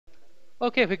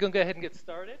Okay, we can go ahead and get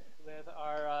started with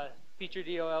our featured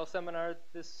EOL seminar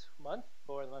this month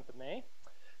for the month of May.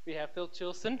 We have Phil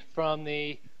Chilson from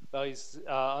he's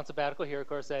on sabbatical here, of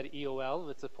course, at EOL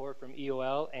with support from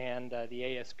EOL and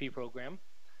the ASP program.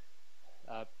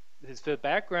 His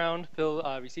background, Phil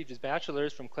received his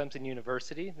bachelor's from Clemson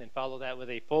University, then followed that with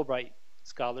a Fulbright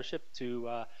scholarship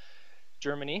to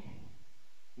Germany,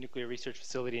 nuclear research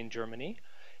facility in Germany.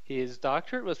 His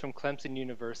doctorate was from Clemson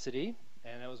University,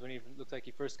 and that was when he looked like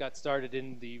he first got started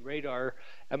in the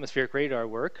atmospheric radar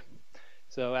work.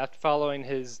 So after following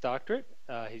his doctorate,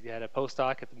 he had a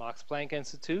postdoc at the Max Planck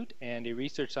Institute and a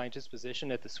research scientist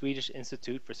position at the Swedish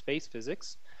Institute for Space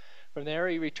Physics. From there,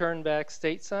 he returned back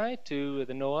stateside to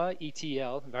the NOAA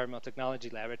ETL, Environmental Technology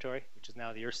Laboratory, which is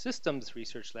now the Earth Systems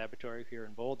Research Laboratory here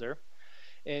in Boulder.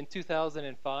 In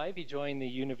 2005, he joined the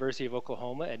University of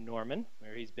Oklahoma at Norman,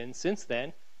 where he's been since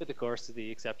then, with of course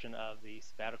the exception of the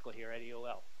sabbatical here at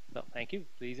EOL. So thank you.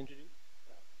 Please introduce.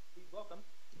 Please welcome.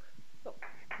 Phil.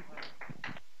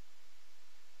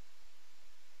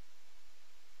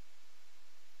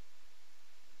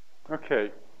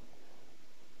 Okay.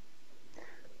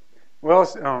 Well,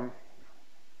 it's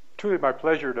truly my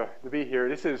pleasure to be here.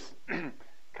 This is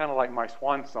kind of like my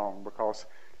swan song because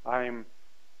I'm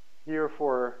here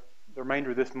for the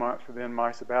remainder of this month, and then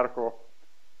my sabbatical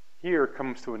here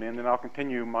comes to an end, and I'll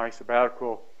continue my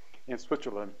sabbatical in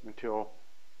Switzerland until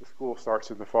the school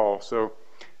starts in the fall. So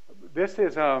this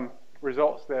is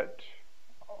results that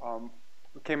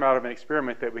came out of an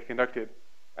experiment that we conducted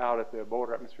out at the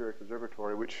Boulder Atmospheric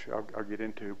Observatory, which I'll get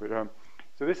into. But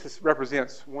so this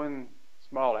represents one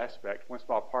small aspect, one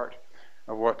small part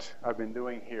of what I've been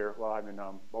doing here while I'm in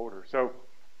Boulder. So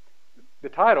the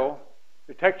title,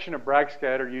 Detection of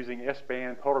Backscatter Using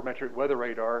S-band Polarimetric Weather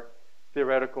Radar,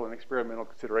 Theoretical and Experimental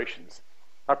Considerations.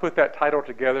 I put that title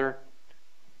together,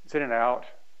 sent it out.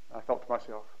 I thought to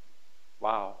myself,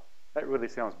 wow, that really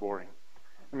sounds boring.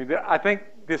 I mean, I think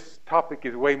this topic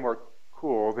is way more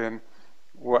cool than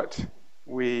what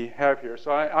we have here.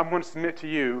 So I'm going to submit to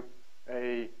you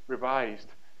a revised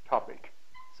topic.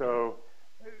 So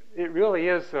it really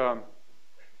is,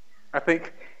 I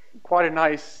think, quite a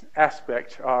nice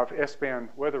aspect of S-band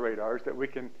weather radars that we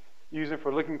can use them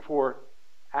for looking for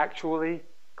actually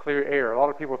clear air. A lot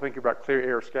of people think about clear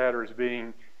air scatters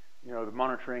being, you know, the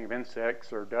monitoring of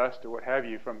insects or dust or what have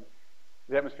you from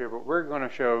the atmosphere, but we're going to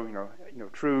show, you know,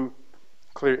 true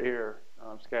clear air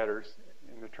scatters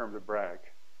in the terms of Bragg.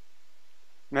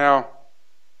 Now,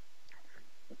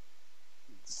 let's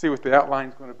see what the outline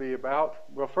is going to be about.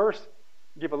 Well, first,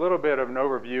 give a little bit of an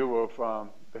overview of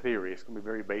the theory. It's going to be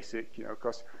very basic, you know,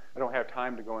 because I don't have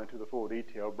time to go into the full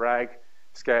detail. Bragg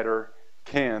scatter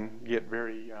can get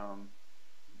very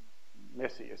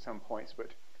messy at some points, but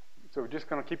so we're just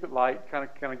going to keep it light, kind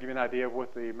of give you an idea of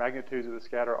what the magnitudes of the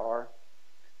scatter are.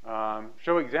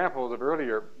 Show examples of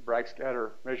earlier Bragg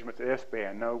scatter measurements at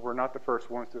S-band. No, we're not the first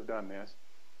ones to have done this.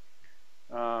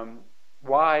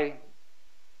 Why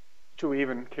should we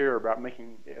even care about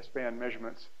making S-band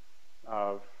measurements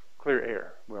of clear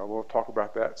air? Well, we'll talk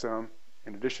about that some.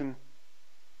 In addition,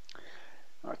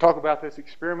 talk about this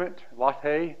experiment,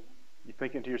 LATTE. You're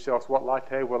thinking to yourselves, what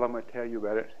LATTE? Well, I'm going to tell you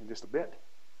about it in just a bit.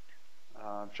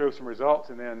 Show some results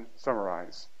and then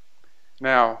summarize.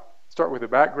 Now, start with the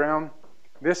background.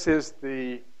 This is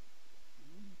the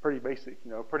pretty basic,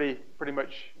 you know, pretty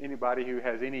much anybody who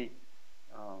has any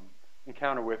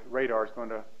encounter with radar is going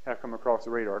to have come across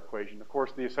the radar equation. Of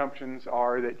course, the assumptions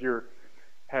are that you're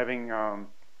having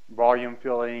volume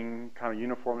filling, kind of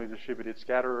uniformly distributed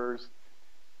scatterers.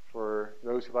 For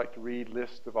those who like to read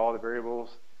lists of all the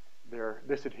variables, they're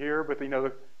listed here. But you know,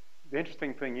 the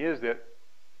interesting thing is that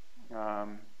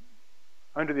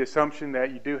under the assumption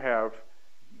that you do have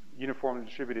uniformly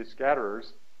distributed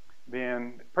scatterers,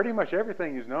 then pretty much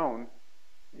everything is known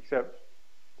except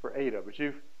for eta. But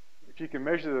if you can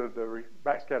measure the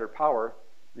backscatter power,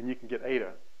 then you can get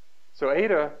eta. So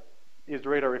eta is the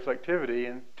radar reflectivity,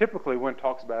 and typically one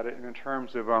talks about it in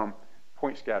terms of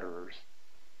point scatterers.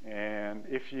 And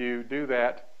if you do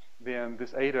that, then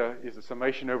this eta is the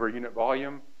summation over unit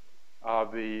volume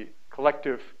of the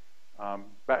collective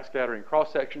backscattering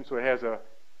cross section. So it has a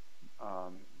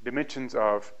dimensions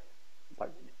of like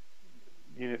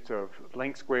units of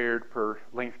length squared per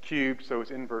length cubed, so it's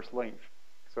inverse length.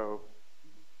 So,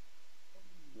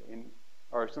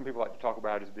 or some people like to talk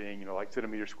about it as being, you know, like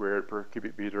centimeter squared per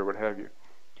cubic meter or what have you.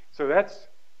 So that's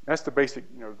the basic,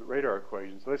 you know, the radar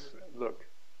equation. So let's look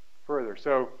further.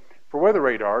 So for weather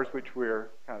radars, which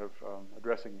we're kind of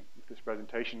addressing with this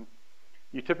presentation,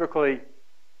 you typically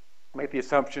make the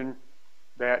assumption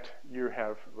that you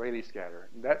have Rayleigh scatter.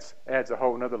 And that adds a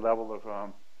whole another level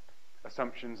of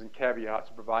assumptions and caveats,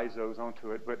 provisos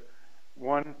onto it. But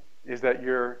one is that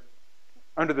you're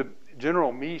under the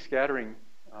general Mie scattering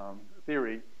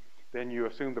theory, then you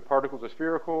assume the particles are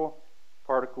spherical,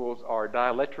 particles are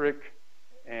dielectric,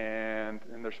 and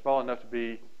they're small enough to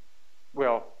be,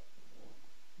 well,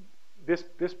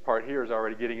 this part here is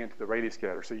already getting into the Rayleigh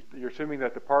scatter. So you're assuming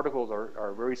that the particles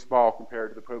are very small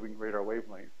compared to the probing radar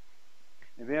wavelength.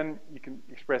 And then you can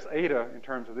express eta in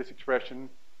terms of this expression,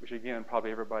 which again,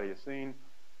 probably everybody has seen.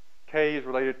 K is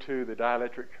related to the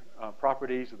dielectric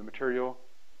properties of the material.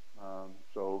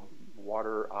 So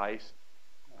water, ice,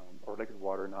 or liquid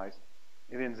water and ice.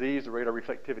 And then Z is the radar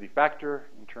reflectivity factor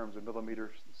in terms of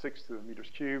millimeters, 6 to the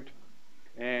meters cubed.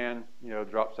 And, the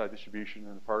drop size distribution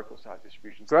and the particle size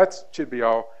distribution. So that should be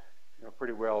all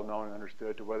pretty well known and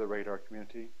understood to weather radar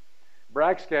community.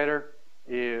 Bragg scatter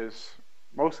is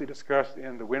mostly discussed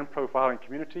in the wind profiling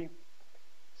community.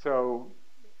 So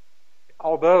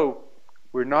although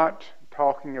we're not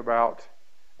talking about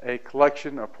a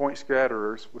collection of point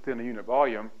scatterers within a unit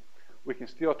volume, we can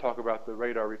still talk about the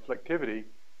radar reflectivity,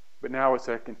 but now it's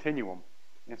a continuum.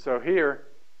 And so here,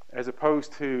 as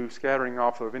opposed to scattering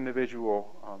off of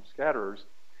individual scatterers,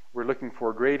 we're looking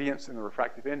for gradients in the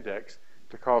refractive index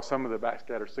to cause some of the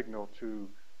backscatter signal to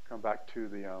come back to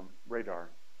the radar.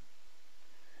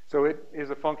 So it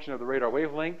is a function of the radar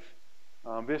wavelength.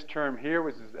 This term here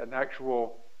was an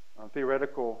actual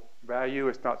theoretical value.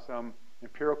 It's not some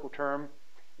empirical term.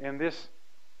 And this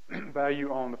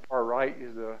value on the far right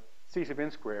is the C sub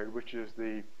n squared, which is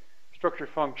the structure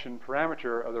function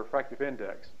parameter of the refractive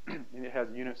index. And it has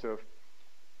units of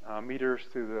meters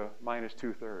to the minus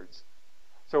 2/3.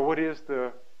 So what is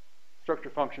the structure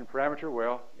function parameter?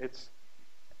 Well, it's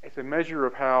a measure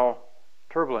of how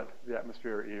turbulent the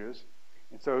atmosphere is.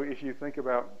 And so if you think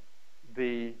about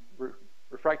the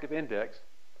refractive index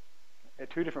at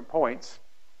 2 different points,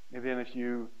 and then if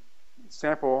you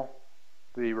sample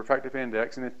the refractive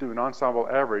index and then do an ensemble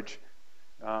average,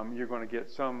 you're going to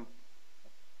get some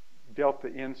delta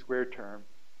n squared term.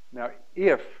 Now,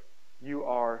 if you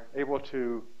are able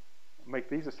to make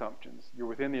these assumptions, you're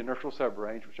within the inertial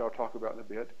subrange, which I'll talk about in a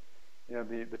bit.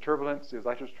 The turbulence is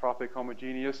isotropic,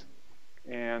 homogeneous,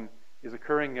 and is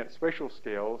occurring at spatial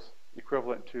scales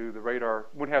equivalent to the radar,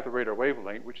 1/2 the radar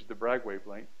wavelength, which is the Bragg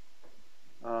wavelength.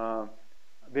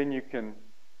 Then you can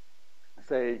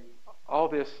say all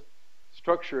this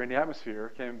structure in the atmosphere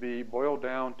can be boiled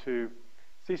down to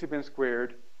C sub n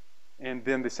squared, and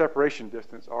then the separation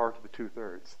distance r to the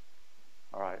 2/3.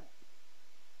 All right.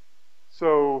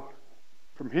 So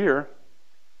from here,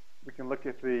 we can look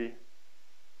at the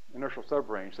inertial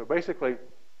subrange. So basically,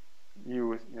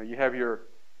 you have your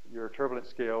turbulence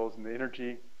scales and the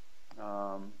energy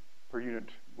per unit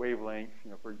wavelength,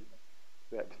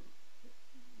 that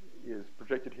is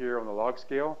projected here on the log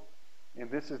scale. And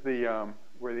this is the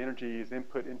where the energy is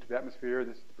input into the atmosphere.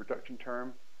 This is the production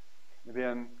term. And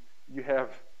then you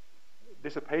have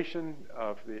dissipation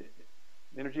of the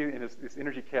energy, and it's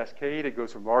energy cascade. It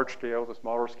goes from large scales to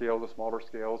smaller scales to smaller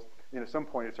scales. And at some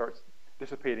point, it starts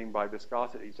dissipating by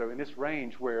viscosity. So in this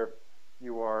range where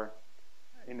you are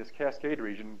in this cascade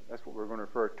region, that's what we're going to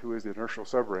refer to as the inertial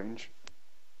subrange.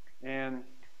 And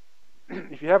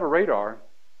if you have a radar,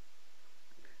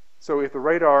 so if the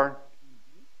radar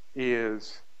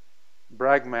is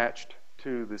Bragg matched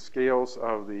to the scales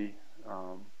of the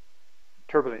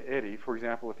turbulent eddy, for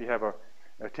example, if you have a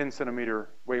 10 centimeter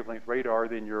wavelength radar,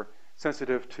 then you're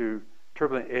sensitive to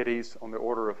turbulent eddies on the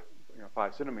order of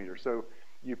 5 centimeters. So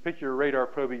you pick your radar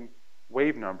probing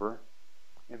wave number,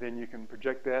 and then you can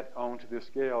project that onto this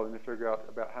scale and then figure out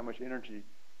about how much energy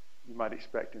you might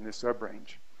expect in this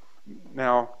subrange.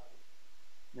 Now,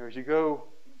 as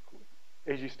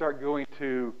you start going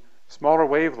to smaller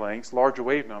wavelengths, larger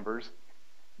wave numbers,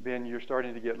 then you're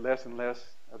starting to get less and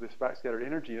less of this backscattered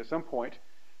energy. At some point,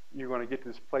 you're going to get to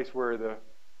this place where the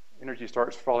energy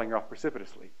starts falling off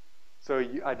precipitously. So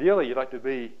ideally, you'd like to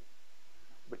be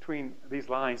between these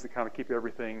lines to kind of keep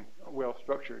everything well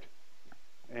structured.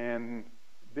 And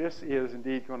this is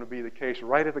indeed going to be the case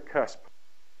right at the cusp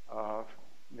of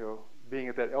being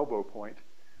at that elbow point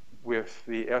with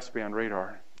the S-band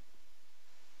radar.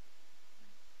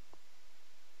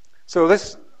 So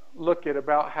let's look at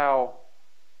about how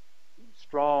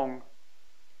strong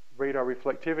radar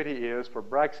reflectivity is for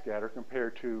Bragg scatter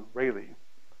compared to Rayleigh.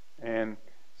 And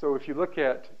so if you look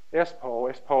at S-pol,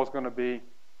 S-pol is going to be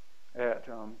at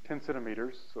 10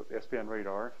 centimeters, so it's S-band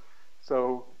radar.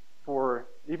 So for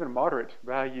even moderate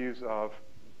values of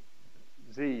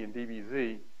Z and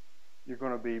dBz, you're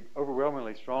going to be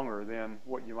overwhelmingly stronger than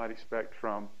what you might expect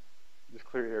from just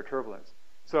clear air turbulence.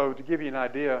 So to give you an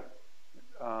idea,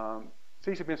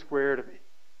 c sub n squared of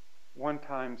 1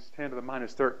 times 10 to the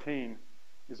minus 13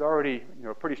 is already,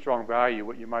 a pretty strong value,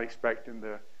 what you might expect in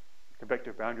the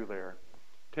convective boundary layer.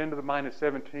 10 to the minus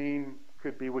 17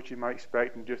 could be what you might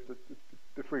expect in just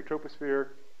the free troposphere,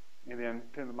 and then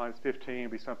 10 to the minus 15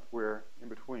 would be somewhere in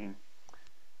between.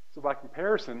 So by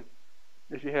comparison,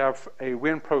 if you have a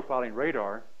wind profiling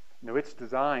radar, it's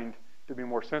designed to be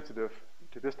more sensitive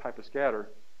to this type of scatter.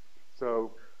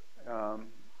 So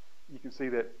you can see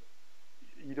that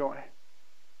you don't,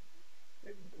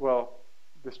 well,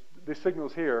 the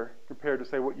signals here compared to,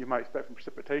 say, what you might expect from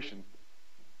precipitation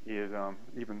is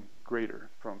even greater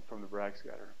from the Bragg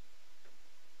scatter.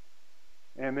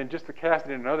 And then just to cast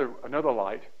it in another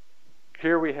light,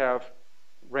 here we have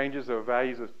ranges of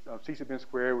values of c sub n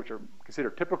squared, which are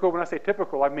considered typical. When I say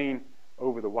typical, I mean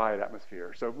over the wide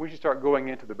atmosphere. So when you start going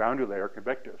into the boundary layer,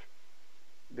 convective,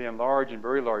 then large and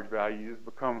very large values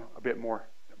become a bit more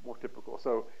typical.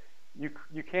 So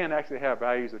you can actually have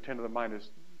values of 10 to the minus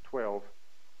 12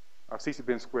 of c sub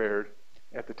n squared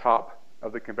at the top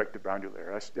of the convective boundary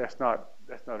layer. That's not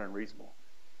unreasonable.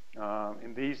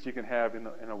 And these you can have in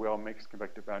a well-mixed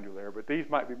convective boundary layer, but these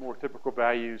might be more typical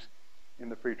values in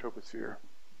the free troposphere.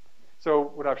 So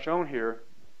what I've shown here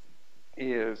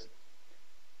is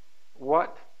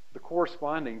what the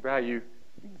corresponding value.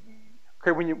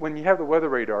 Okay, when you have the weather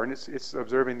radar and it's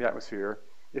observing the atmosphere,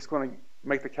 it's going to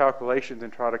make the calculations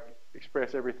and try to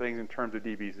express everything in terms of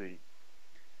dBz.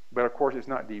 But of course, it's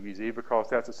not dBz because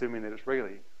that's assuming that it's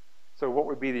Rayleigh. So what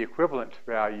would be the equivalent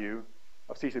value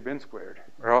of c sub n squared?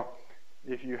 Well,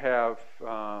 if you have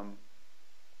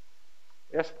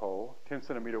S-pol, 10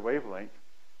 centimeter wavelength,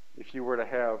 if you were to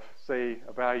have, say,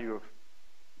 a value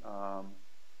of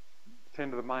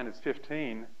 10 to the minus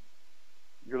 15,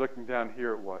 you're looking down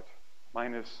here at what?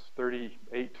 Minus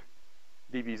 38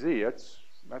 dBz.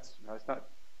 That's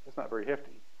not very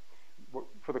hefty.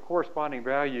 For the corresponding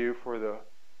value for the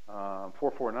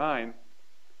 449,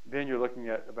 then you're looking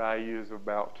at values of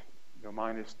about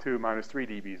minus 2, minus 3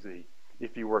 dBz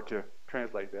if you were to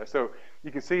translate that. So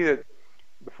you can see that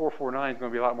the 449 is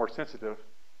going to be a lot more sensitive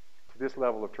to this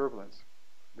level of turbulence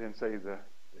than, say, the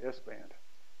S-band.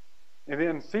 And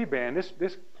then C-band,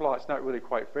 this plot's not really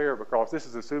quite fair because this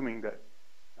is assuming that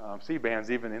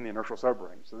C-band's even in the inertial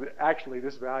subrange. So actually,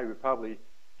 this value would probably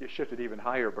get shifted even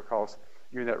higher because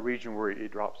you're in that region where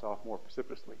it drops off more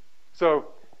precipitously. So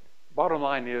bottom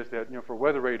line is that for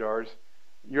weather radars,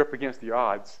 you're up against the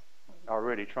odds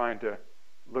already trying to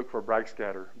look for Bragg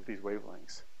scatter with these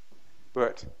wavelengths.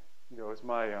 But as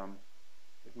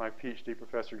my PhD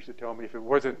professor used to tell me, if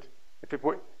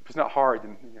it's not hard,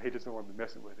 then he doesn't want to be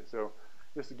messing with it. So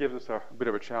this gives us a bit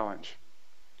of a challenge.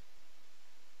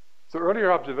 So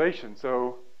earlier observation.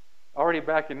 So already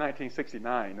back in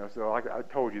 1969. So I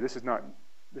told you this is not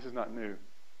new.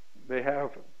 They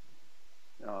have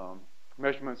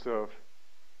measurements of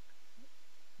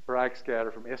Bragg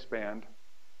scatter from S-band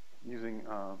using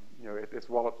at this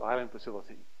Wallops Island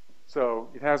facility. So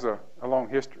it has a long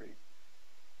history.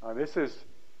 This is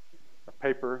a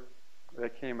paper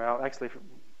that came out, actually from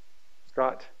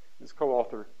Scott, his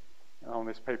co-author on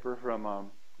this paper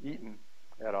from Eaton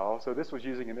et al. So this was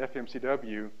using an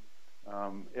FMCW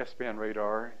S-band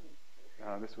radar.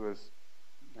 This was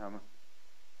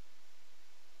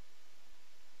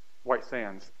White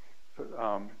Sands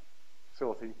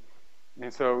facility.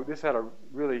 And so this had a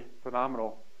really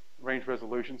phenomenal range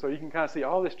resolution. So you can kind of see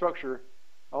all this structure,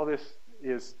 all this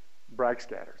is Bragg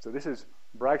scatter. So this is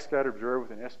Bragg scatter observed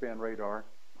with an S-band radar.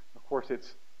 Of course,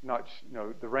 it's not,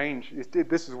 the range,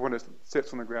 this is when it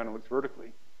sits on the ground and looks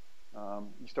vertically.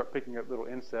 You start picking up little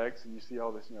insects and you see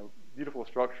all this, beautiful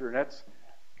structure, and that's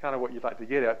kind of what you'd like to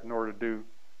get at in order to do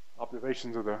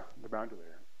observations of the boundary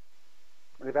layer.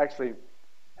 They've actually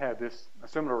had a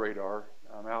similar radar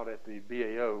out at the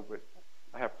BAO, but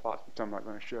I have plots which I'm not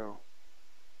going to show.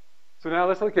 So now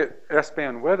let's look at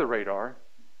S-band weather radar,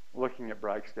 looking at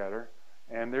Bragg scatter.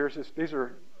 And these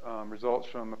are results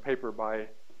from a paper by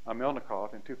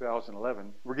Melnikov in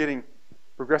 2011. We're getting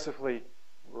progressively,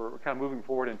 we're kind of moving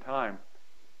forward in time.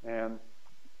 And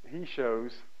he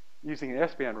shows, using an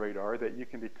S-band radar, that you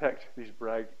can detect these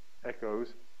Bragg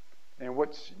echoes. And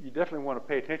what you definitely want to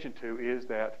pay attention to is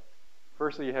that,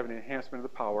 firstly, you have an enhancement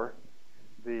of the power.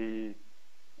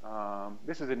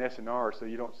 This is an SNR, so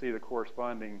you don't see the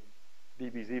corresponding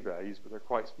dBz values, but they're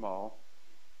quite small.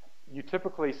 You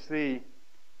typically see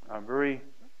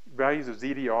values of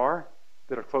ZDR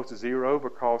that are close to 0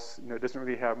 because it doesn't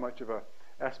really have much of a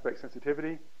aspect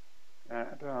sensitivity.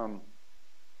 And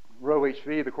rho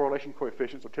HV, the correlation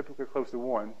coefficients, are typically close to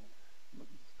 1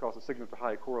 because the signals are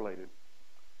highly correlated.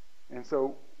 And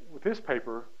so with this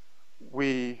paper,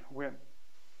 we went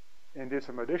and did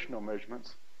some additional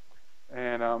measurements.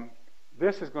 And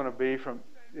this is going to be from,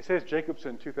 it says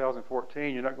Jacobson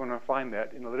 2014. You're not going to find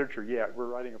that in the literature yet. We're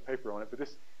writing a paper on it. But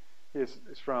this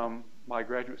is from my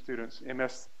graduate student's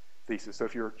MS thesis. So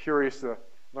if you're curious to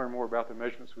learn more about the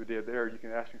measurements we did there, you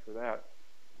can ask me for that.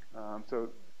 So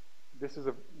this is,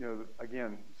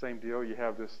 again, same deal. You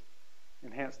have this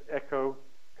enhanced echo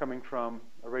coming from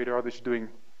a radar that's doing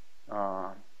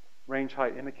range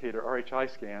height indicator, RHI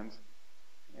scans.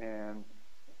 And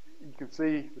you can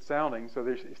see the sounding. So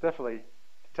it's definitely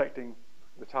detecting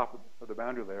the top of the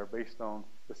boundary layer based on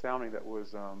the sounding that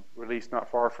was released not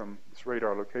far from this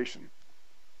radar location.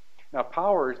 Now,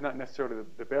 power is not necessarily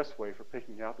the best way for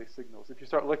picking out these signals. If you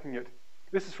start looking at,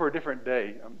 this is for a different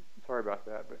day. I'm sorry about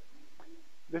that, but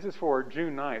this is for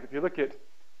June 9th. If you look at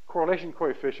correlation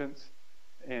coefficients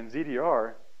and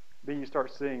ZDR, then you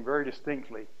start seeing very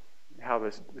distinctly how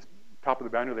this top of the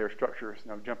boundary layer structures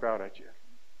jump out at you.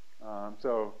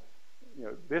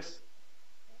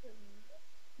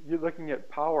 You're looking at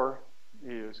power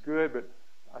is good, but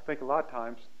I think a lot of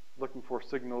times looking for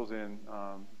signals in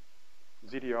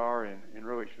ZDR and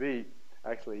ρHV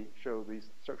actually show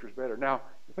these structures better. Now,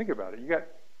 think about it. You got,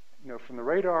 from the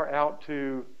radar out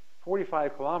to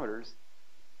 45 kilometers,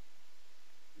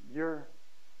 you're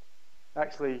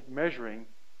actually measuring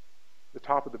the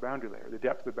top of the boundary layer, the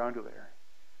depth of the boundary layer.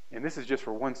 And this is just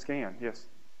for one scan. Yes?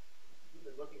 You've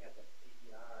been looking at the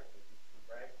CPR and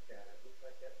Bragg scatter. It looks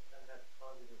like that kind of has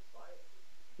positive bias.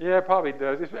 Yeah, it probably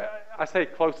does. I say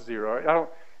close to zero.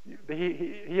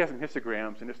 He has some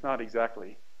histograms, and it's not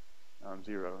exactly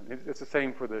zero. It's the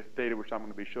same for the data which I'm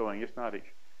going to be showing. It's not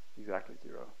exactly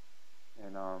zero.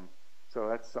 And so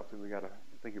that's something we got to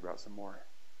think about some more.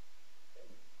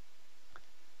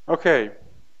 Okay,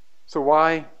 so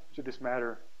why should this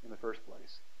matter in the first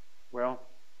place? Well,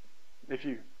 if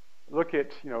you look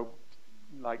at,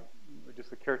 like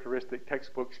just a characteristic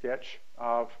textbook sketch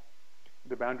of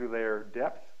the boundary layer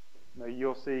depth,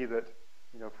 you'll see that,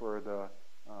 for the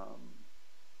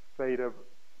theta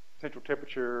central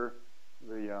temperature,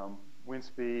 the wind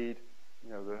speed,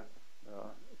 the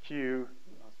Q,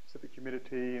 specific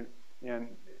humidity, and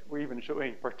we're even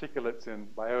showing particulates in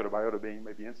biota being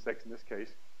maybe insects in this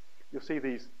case. You'll see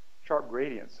these sharp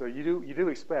gradients. So you do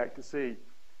expect to see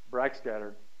Bragg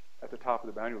scattered at the top of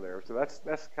the boundary layer. So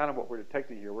that's kind of what we're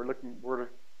detecting here. We're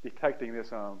detecting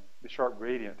this sharp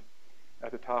gradient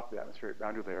at the top of the atmospheric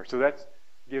boundary layer. So that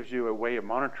gives you a way of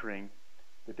monitoring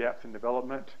the depth and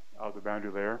development of the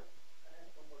boundary layer. Can I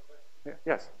ask one more question?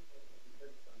 Yes.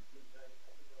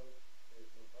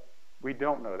 We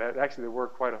don't know that. Actually, there were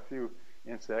quite a few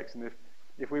insects, and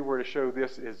if we were to show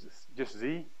this as just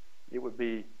Z, it would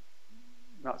be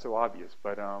not so obvious.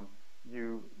 But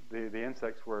the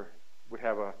insects would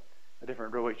have a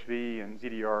different ρHV and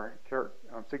ZDR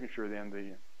signature than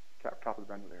the top of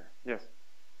the boundary layer. Yes.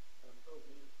 So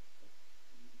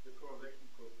the correlation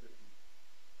coefficient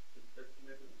is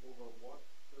estimated over what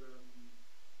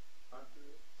time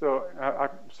period? So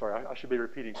I'm sorry, I should be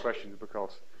repeating questions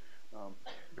because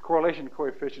the correlation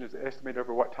coefficient is estimated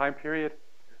over what time period?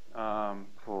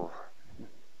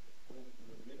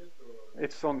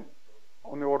 It's on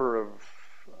the order of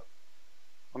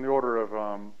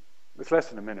it's less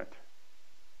than a minute.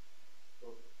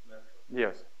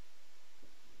 Yes.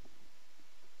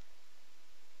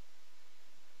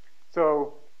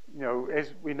 So,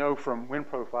 as we know from wind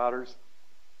profilers,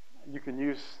 you can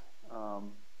use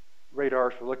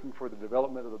radars for looking for the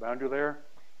development of the boundary layer.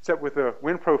 Except with the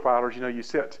wind profilers,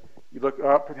 you look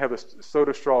up and have a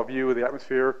soda straw view of the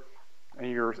atmosphere,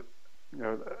 and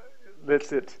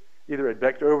lets it either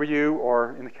advect over you,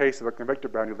 or in the case of a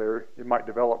convective boundary layer, it might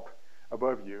develop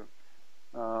above you.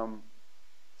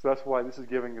 So that's why this is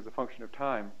giving as a function of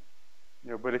time.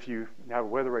 But if you have a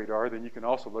weather radar, then you can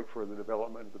also look for the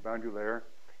development of the boundary layer,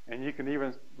 and you can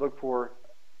even look for,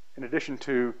 in addition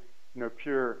to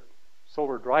pure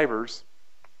solar drivers,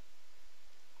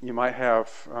 you might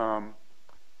have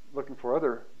looking for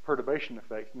other perturbation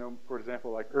effects. For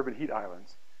example, like urban heat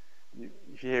islands.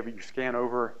 If you scan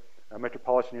over a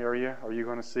metropolitan area, are you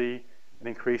going to see an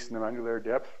increase in the boundary layer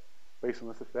depth based on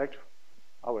this effect?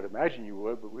 I would imagine you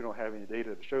would, but we don't have any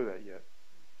data to show that yet.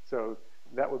 So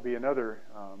that would be another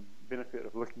benefit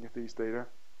of looking at these data.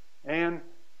 And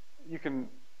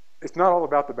it's not all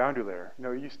about the boundary layer.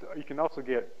 You can also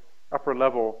get upper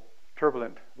level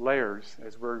turbulent layers,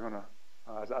 as we're going to,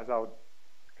 as I'll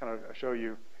kind of show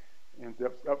you in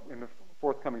the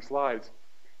forthcoming slides,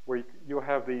 where you'll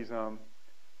have these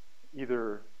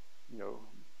either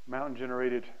mountain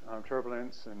generated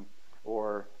turbulence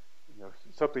or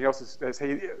something else that's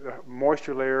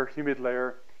moisture layer, humid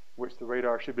layer, which the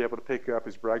radar should be able to pick up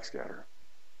as Bragg scatter.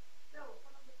 So,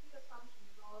 one of the key assumptions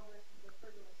in all of this is that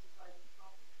turbulence is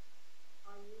isotropic.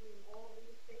 Are you in all of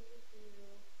these cases,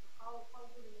 how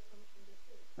good an assumption this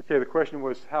is? Okay, the question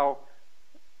was how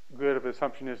good of an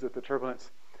assumption is that the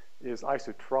turbulence is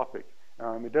isotropic.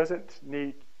 It doesn't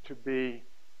need to be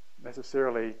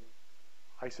necessarily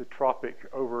isotropic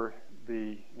over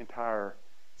the entire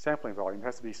sampling volume. It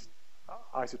has to be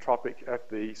isotropic at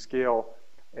the scale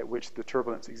at which the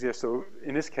turbulence exists. So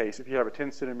in this case, if you have a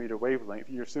 10 centimeter wavelength,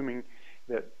 you're assuming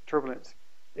that turbulence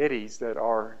eddies that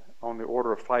are on the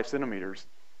order of 5 centimeters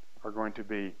are going to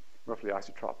be roughly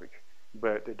isotropic.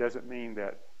 But it doesn't mean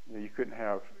that you couldn't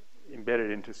have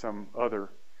embedded into some other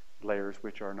layers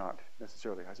which are not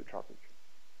necessarily isotropic.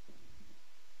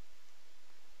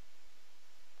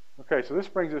 Okay, so this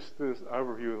brings us to this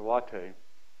overview of the LATTE.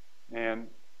 And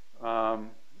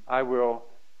I will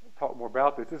talk more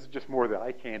about this. This is just more the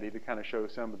eye candy to kind of show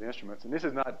some of the instruments. And this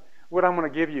is not, what I'm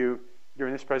going to give you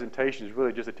during this presentation is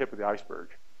really just the tip of the iceberg.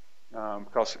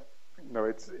 Because,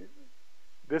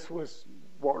 this was,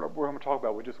 what we're going to talk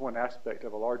about was just one aspect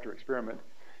of a larger experiment.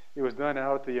 It was done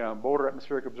out at the Boulder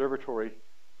Atmospheric Observatory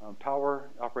tower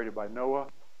operated by NOAA.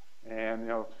 And,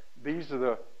 these are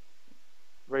the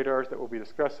radars that we'll be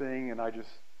discussing, and I just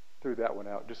threw that one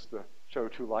out just to show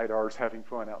two LiDARs having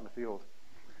fun out in the field.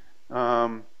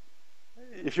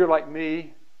 If you're like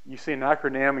me, you see an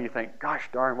acronym and you think, gosh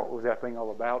darn, what was that thing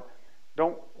all about?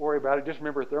 Don't worry about it. Just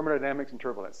remember thermodynamics and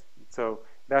turbulence. So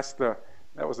that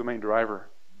was the main driver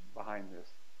behind this.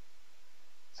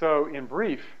 So in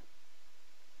brief,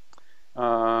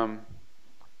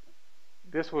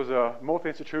 this was a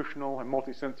multi-institutional and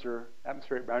multi-sensor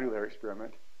atmospheric boundary layer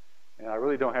experiment. And I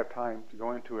really don't have time to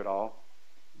go into it all.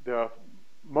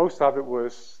 Most of it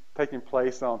was taking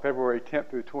place on February 10th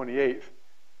through 28th,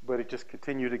 but it just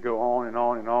continued to go on and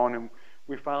on and on. And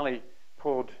we finally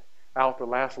pulled out the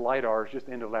last LiDARs just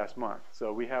into last month.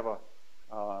 So we have a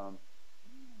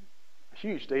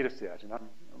huge data set, and I'm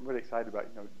really excited about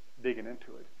digging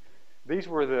into it. These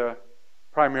were the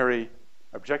primary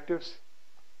objectives,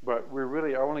 but we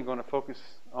really are only going to focus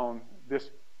on this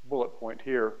bullet point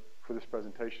here for this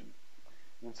presentation.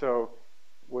 And so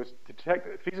was to detect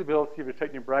the feasibility of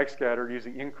detecting Bragg scatter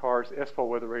using NCAR's S-PolKa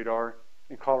weather radar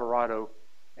in Colorado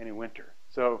and in winter.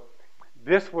 So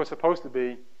this was supposed to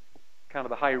be kind of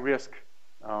the high-risk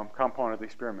component of the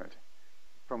experiment,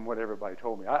 from what everybody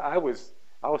told me. I was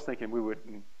thinking we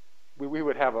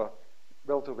would have a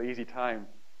relatively easy time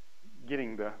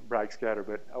getting the Bragg scatter,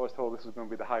 but I was told this was going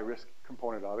to be the high-risk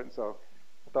component of it. And so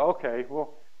I thought, okay,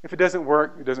 well, if it doesn't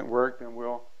work, then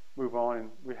we'll move on, and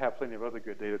we have plenty of other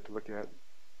good data to look at.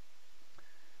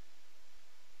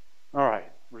 All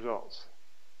right, results.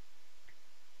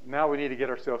 Now we need to get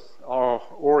ourselves all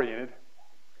oriented.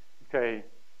 Okay,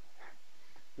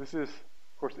 this is,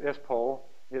 of course, the S-PolKa.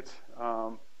 It's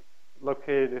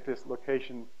located at this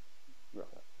location, well,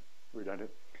 redundant.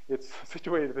 It's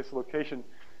situated at this location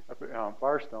up at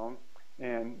Firestone.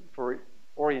 And for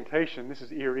orientation, this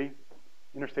is Erie,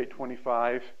 Interstate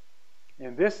 25.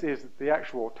 And this is the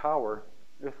actual tower,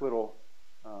 this little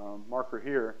marker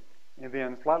here. And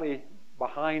then slightly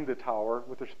behind the tower,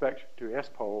 with respect to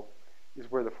S-PolKa,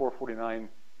 is where the 449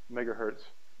 megahertz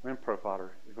wind profiler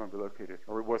is going to be located,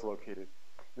 or it was located.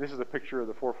 And this is a picture of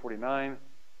the 449,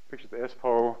 picture of the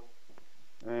S-PolKa,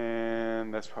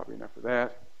 and that's probably enough of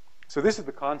that. So this is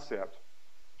the concept.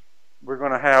 We're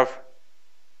going to have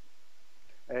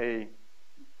a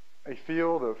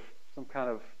field of some kind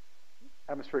of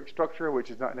atmospheric structure, which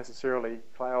is not necessarily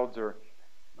clouds or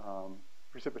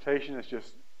precipitation. It's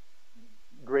just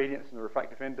gradients in the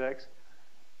refractive index.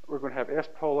 We're going to have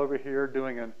S-PolKa over here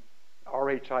doing an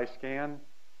RHI scan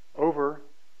over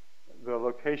the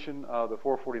location of the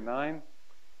 449.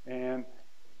 And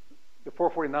the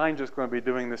 449 is just going to be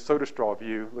doing this soda straw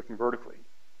view looking vertically.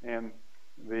 And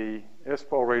the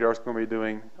S-PolKa radar is going to be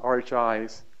doing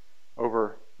RHIs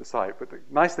over the site. But the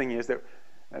nice thing is that,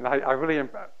 and I really am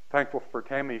thankful for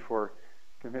Tammy for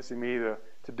convincing me to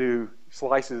do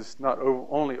slices not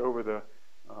only over the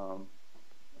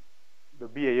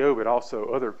BAO, but also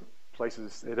other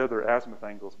places at other azimuth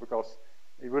angles, because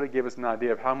it really gives us an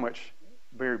idea of how much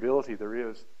variability there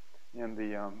is in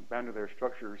the boundary layer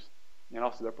structures and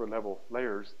also the upper level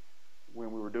layers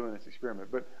when we were doing this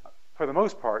experiment. But for the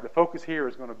most part, the focus here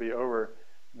is going to be over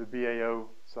the BAO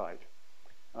site.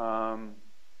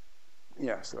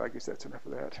 Yeah, so I guess that's enough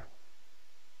of that.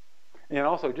 And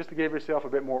also, just to give yourself a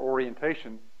bit more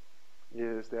orientation,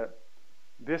 is that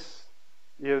this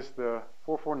is the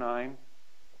 449.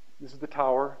 This is the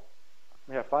tower.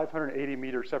 we have 580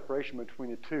 meter separation between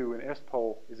the two, and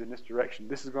S-pole is in this direction.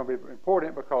 This is going to be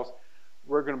important because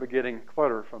we're going to be getting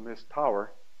clutter from this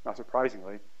tower, not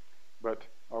surprisingly, but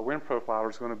our wind profiler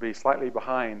is going to be slightly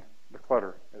behind the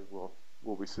clutter, as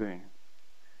we'll be seeing.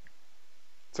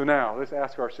 So now, let's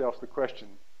ask ourselves the question,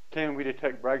 can we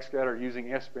detect Bragg scatter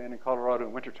using S-band in Colorado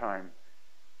in wintertime?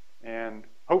 And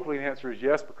hopefully the answer is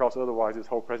yes, because otherwise this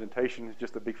whole presentation is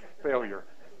just a big failure.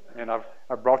 And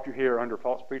I've brought you here under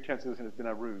false pretenses, and it's been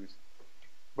a ruse.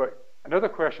 But another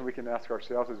question we can ask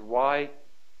ourselves is why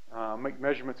make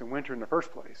measurements in winter in the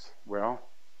first place? Well,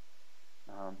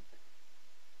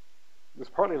 it's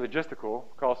partly logistical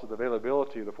because of the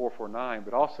availability of the 449,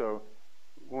 but also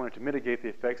we wanted to mitigate the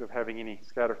effects of having any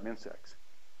scatter from insects.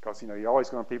 Because, you're always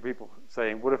going to be people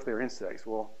saying, what if they're insects?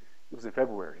 Well, it was in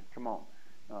February. Come on.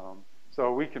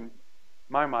 So we can, in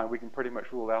my mind, we can pretty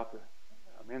much rule out the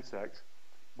insects,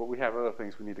 but we have other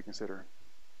things we need to consider.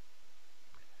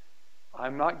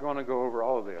 I'm not going to go over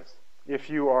all of this. If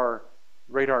you are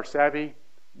radar savvy,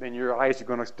 then your eyes are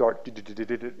going to start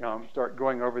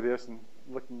going over this and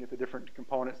looking at the different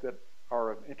components that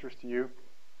are of interest to you.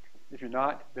 If you're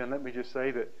not, then let me just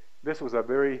say that this was a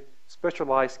very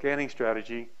specialized scanning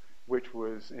strategy which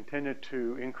was intended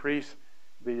to increase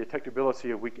the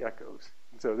detectability of weak echoes.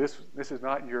 And so this is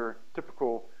not your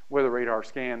typical weather radar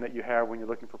scan that you have when you're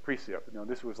looking for precip.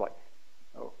 This was like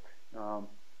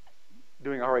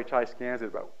doing RHI scans at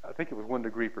about, I think it was 1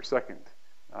 degree per second.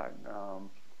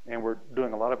 And we're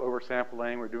doing a lot of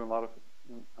oversampling. We're doing a lot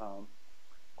of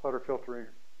clutter filtering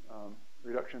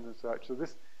reductions and such. So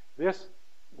this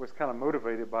was kind of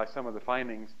motivated by some of the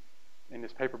findings in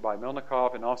this paper by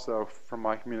Melnikov and also from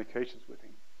my communications with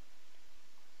him.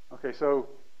 Okay, so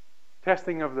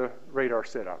testing of the radar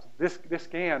setups. This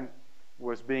scan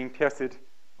was being tested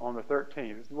on the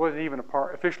 13th. It wasn't even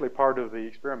officially part of the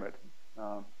experiment.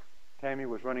 Tammy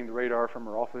was running the radar from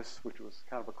her office, which was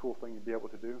kind of a cool thing to be able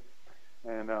to do.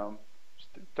 And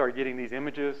started getting these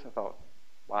images. I thought,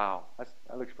 wow,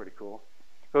 that looks pretty cool.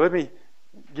 So let me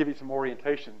give you some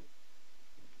orientation.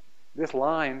 This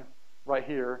line right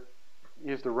here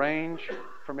is the range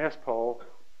from S-pole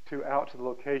to out to the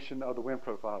location of the wind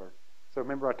profiler. So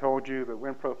remember I told you the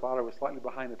wind profiler was slightly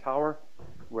behind the tower?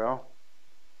 Well,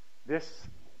 this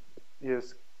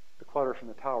is the clutter from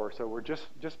the tower. So we're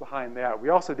just behind that. We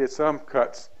also did some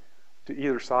cuts to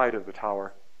either side of the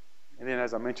tower. And then,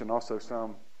 as I mentioned, also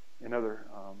some in other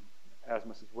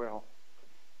azimuths as well.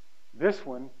 This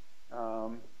one,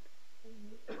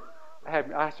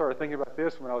 I started thinking about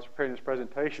this when I was preparing this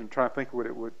presentation, trying to think what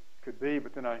it could be.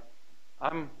 But then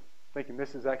I'm thinking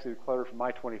this is actually the clutter from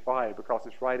I-25 because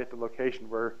it's right at the location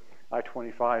where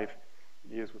I-25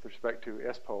 is with respect to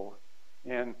S-pole.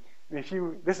 And this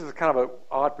is kind of an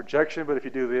odd projection, but if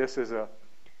you do this as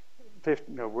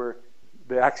where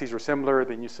the axes are similar,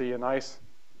 then you see a nice,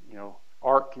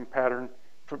 arcing pattern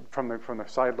from the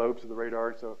side lobes of the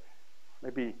radar. So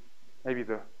maybe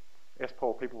the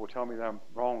S-pole people will tell me that I'm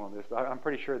wrong on this, but I'm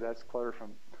pretty sure that's clutter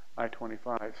from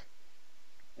I-25.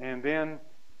 And then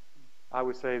I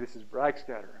would say this is Bragg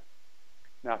scatter.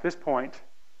 Now at this point,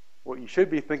 what you should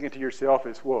be thinking to yourself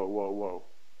is, whoa, whoa, whoa.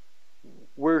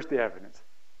 Where's the evidence?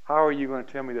 How are you going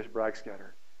to tell me this Bragg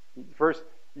scatter? First,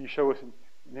 you show us an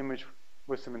image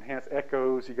with some enhanced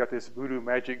echoes. You got this voodoo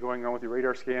magic going on with your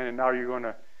radar scan, and now you're going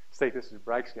to state this is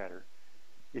Bragg scatter.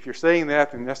 If you're saying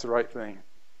that, then that's the right thing.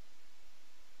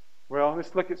 Well,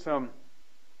 let's look at some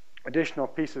additional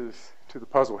pieces to the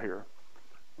puzzle here.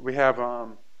 We have,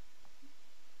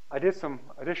 I did some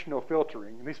additional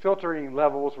filtering, and these filtering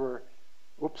levels were,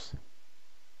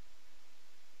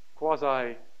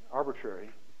 quasi-arbitrary.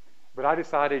 But I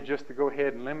decided just to go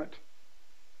ahead and limit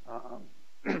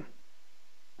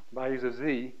values of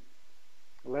Z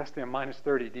less than minus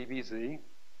 30 dBz,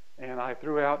 and I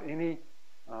threw out any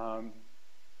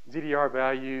ZDR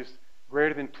values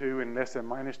greater than 2 and less than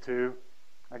minus 2.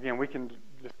 Again, we can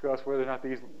discuss whether or not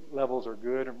these levels are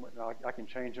good, and I can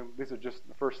change them. These are just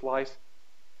the first slice.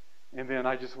 And then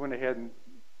I just went ahead and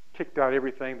kicked out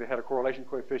everything that had a correlation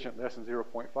coefficient less than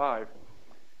 0.5.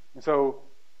 And so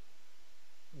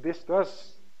this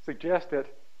does suggest that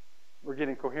we're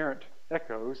getting coherent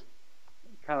echoes,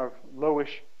 kind of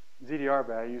lowish ZDR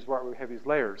values while we have these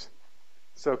layers.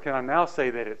 So can I now say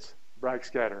that it's Bragg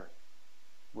scatter?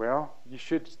 Well, you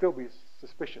should still be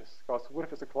suspicious, because what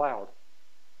if it's a cloud?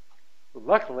 But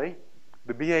luckily,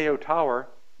 the BAO tower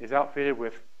is outfitted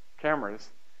with cameras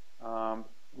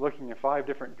looking in 5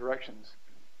 different directions.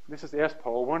 This is the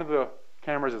S-pole. One of the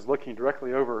cameras is looking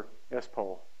directly over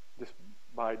S-pole, just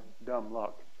by dumb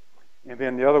luck. And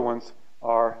then the other ones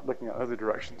are looking at other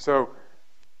directions. So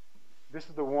this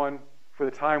is the one for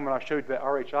the time when I showed that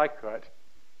RHI cut.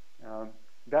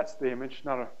 That's the image.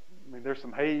 I mean, there's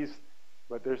some haze,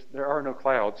 but there are no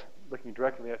clouds looking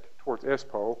directly towards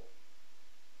S-pole.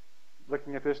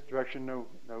 Looking at this direction,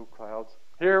 no clouds.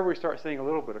 Here we start seeing a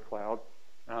little bit of cloud.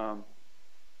 And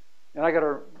I got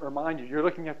to remind you, you're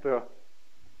looking at the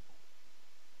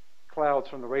clouds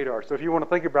from the radar. So if you want to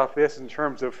think about this in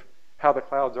terms of how the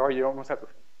clouds are, you almost have to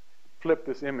flip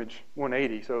this image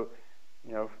 180. So,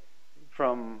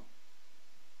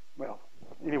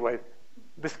 anyway,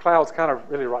 this cloud's kind of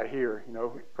really right here,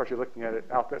 of course you're looking at it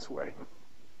out this way.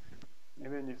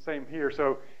 And then same here.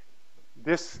 So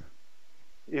this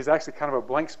is actually kind of a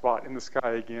blank spot in the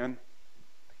sky again.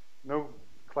 No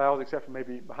clouds except for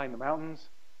maybe behind the mountains.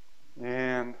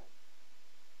 And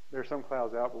there's some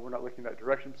clouds out, but we're not looking that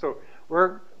direction. So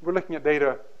we're looking at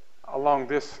data along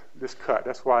this cut.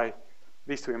 That's why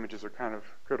these two images are kind of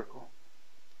critical.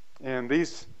 And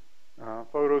these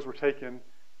photos were taken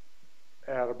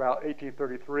at about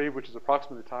 1833, which is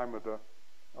approximately the time of the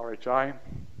RHI.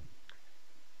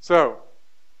 So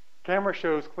camera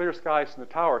shows clear skies from the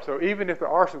tower. So even if there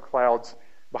are some clouds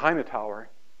behind the tower,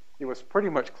 it was pretty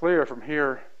much clear from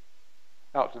here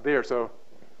out to there. So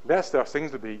that stuff seems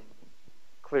to be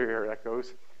clear air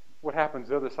echoes. What happens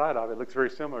the other side of it looks very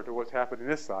similar to what's happening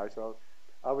this side. So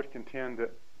I would contend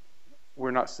that we're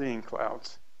not seeing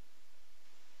clouds.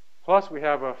 Plus, we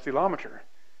have a ceilometer.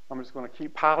 I'm just going to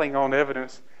keep piling on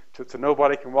evidence so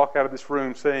nobody can walk out of this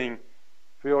room saying,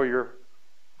 Phil, you're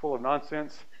full of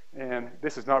nonsense, and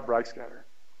this is not backscatter.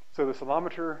 So the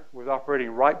ceilometer was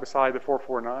operating right beside the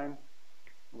 449.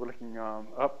 We're looking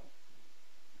up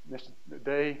this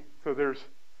day. So there's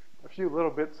a few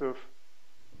little bits of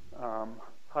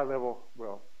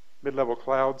mid-level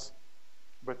clouds.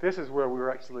 But this is where we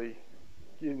were actually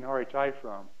getting RHI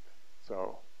from.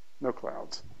 So no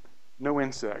clouds, no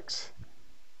insects.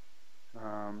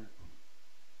 I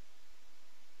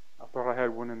thought I had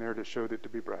one in there that showed it to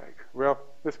be Bragg. Well,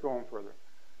 let's go on further.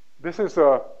 This is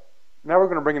now we're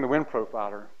going to bring in the wind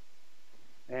profiler.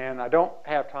 And I don't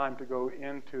have time to go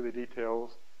into the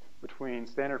details between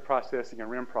standard processing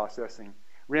and RIM processing.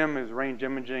 RIM is range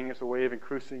imaging. It's a way of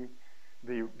increasing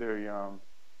the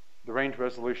range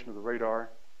resolution of the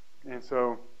radar. And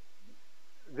so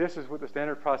this is with the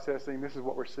standard processing. This is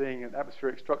what we're seeing in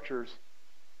atmospheric structures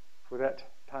for that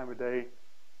time of day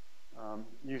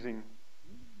using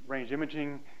range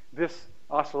imaging. This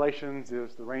oscillations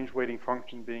is the range weighting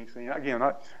function being seen. Again,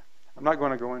 I'm not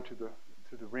going to go into the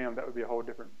RIM. That would be a whole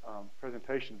different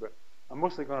presentation. But I'm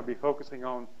mostly going to be focusing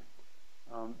on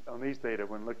these data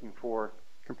when looking for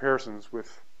comparisons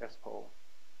with S-pole.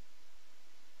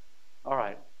 All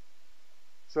right.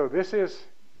 So this is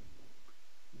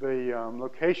the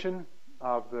location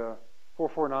of the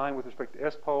 449 with respect to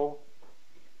S-pole.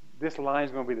 This line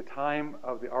is going to be the time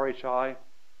of the RHI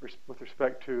with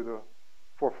respect to the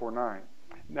 449.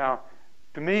 Now,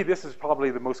 to me, this is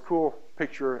probably the most cool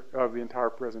picture of the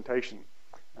entire presentation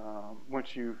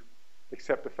once you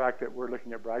accept the fact that we're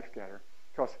looking at backscatter.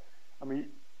 Because, I mean,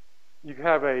 you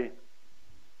have a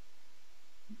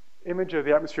image of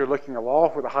the atmosphere looking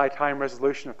aloft with a high time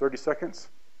resolution of 30 seconds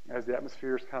as the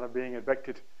atmosphere is kind of being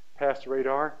advected past the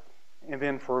radar. And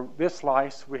then for this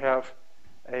slice, we have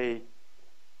a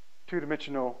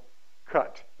two-dimensional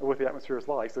cut of what the atmosphere is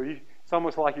like. So it's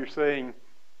almost like you're saying,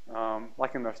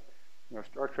 like in the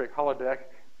Star Trek holodeck,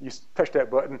 you touch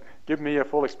that button, give me a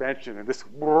full expansion, and this,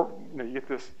 you get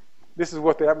this. This is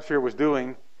what the atmosphere was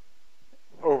doing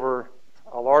over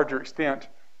a larger extent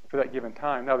for that given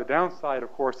time. Now, the downside,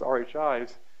 of course, to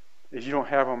RHIs is you don't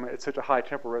have them at such a high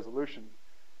temporal resolution.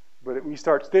 But when you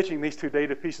start stitching these two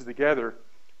data pieces together,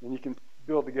 then you can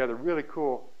build together really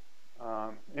cool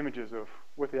images of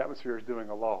what the atmosphere is doing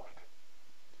aloft.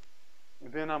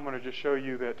 And then I'm going to just show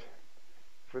you that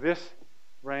for this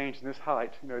range and this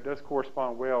height, it does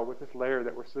correspond well with this layer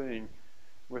that we're seeing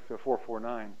with the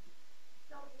 449.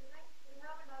 So you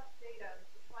have enough data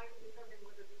to try to determine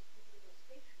whether these features are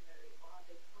stationary or are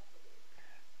they propagating?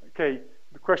 Okay,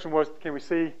 the question was, can we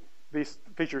see these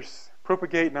features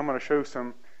propagate? And I'm going to show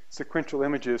some sequential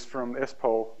images from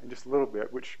S-pole in just a little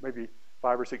bit, which maybe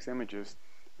 5 or 6 images,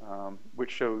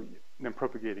 which show them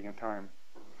propagating in time.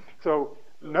 So,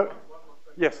 no, One more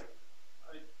question. yes.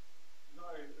 I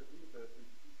agree that we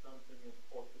see something in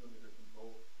 4 kilometers in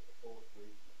both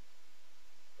wavelengths.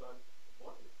 But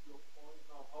what is your point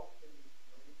now? How can you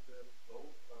claim that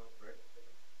both are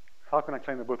backscatter? How can I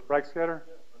claim they're both backscatter?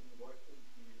 Yeah, I mean, why couldn't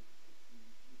we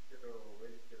scatter or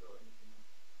radiator or anything else?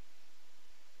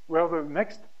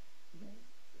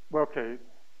 Well, okay,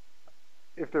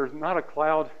 if there's not a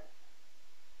cloud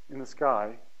in the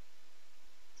sky,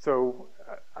 So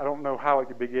I don't know how it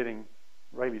could be getting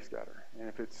Rayleigh scatter. And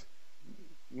if it's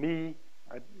Mie,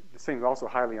 it seems also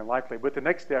highly unlikely. But the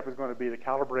next step is going to be to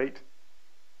calibrate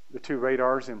the two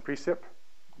radars in precip,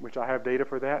 which I have data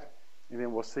for that, and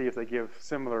then we'll see if they give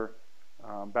similar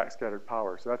backscattered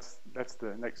power. So that's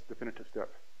the next definitive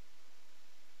step.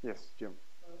 Yes, Jim.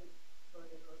 Sorry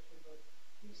to interrupt you, but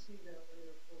we see that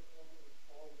layer 4 kilometers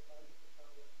fall with optical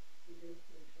power. We get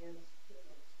enhanced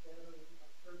scattering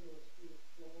of turbulence through the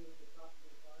flow at the top of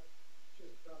the line,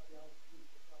 just drop the altitude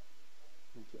at the top of the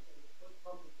line. Okay. And we put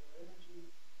pumping more energy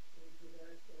into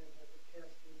that and have a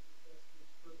cascade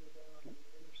further down in the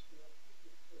interscale.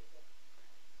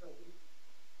 So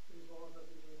there's all of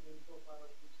these wind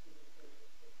profiles we see in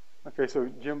the Okay, so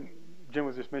Jim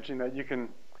was just mentioning that you can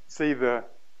see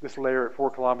this layer at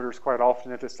 4 kilometers quite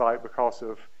often at the site because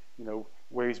of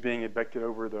waves being advected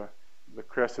over the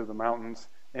crest of the mountains.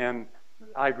 And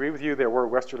I agree with you, there were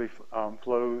westerly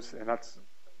flows, and that's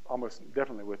almost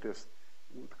definitely what this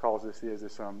cause this is.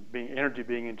 This energy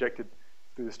being injected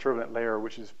through this turbulent layer,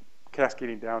 which is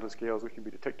cascading down to scales which can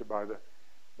be detected by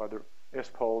the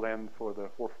S-pole and for the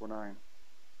 449.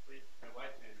 My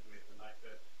wife came to me the night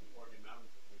that Oregon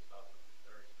Mountains, and we saw something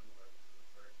very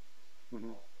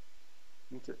similar.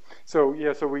 Mm-hmm. Okay. So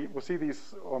yeah, so we'll see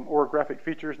these orographic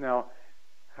features. Now,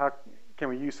 how can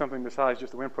we use something besides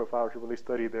just the wind profile to really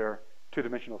study their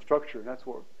two-dimensional structure? And that's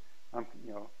what I'm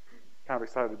kind of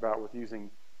excited about with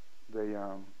using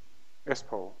the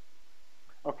S-pole.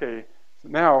 Okay, so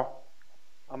now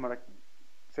I'm going to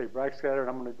say Bragg scatter, and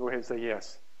I'm going to go ahead and say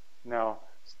yes. Now,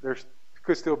 there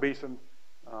could still be some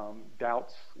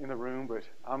doubts in the room, but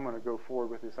I'm going to go forward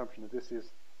with the assumption that this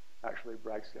is actually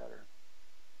Bragg scatter.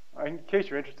 In case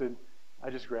you're interested, I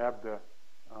just grabbed the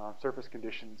surface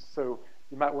conditions. So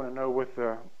you might want to know what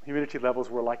the humidity levels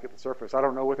were like at the surface. I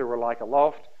don't know what they were like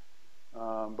aloft,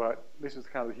 but this is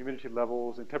kind of the humidity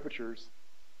levels and temperatures.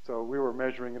 So we were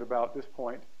measuring at about this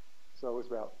point. So it was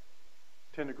about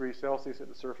 10 degrees Celsius at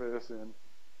the surface, and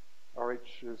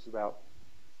RH is about,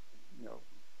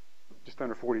 just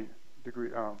under 40%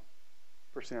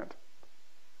 percent.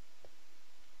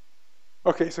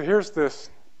 Okay, so here's this.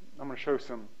 I'm going to show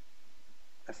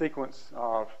a sequence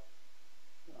of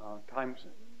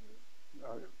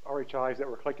RHIs that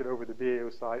were collected over the BAO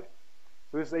site.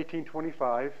 So this is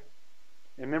 1825.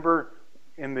 And remember,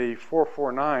 in the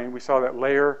 449, we saw that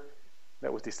layer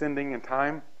that was descending in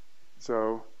time.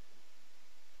 So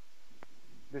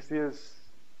this is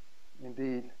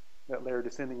indeed that layer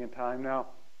descending in time. Now,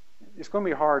 it's going to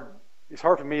be hard. It's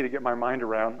hard for me to get my mind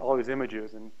around all these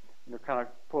images and kind of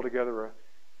pull together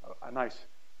a nice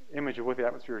image of what the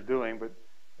atmosphere is doing. But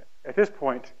at this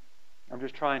point, I'm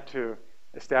just trying to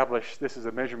establish this is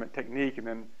a measurement technique, and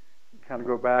then kind of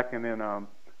go back and then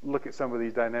look at some of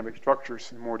these dynamic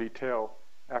structures in more detail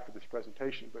after this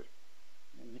presentation. But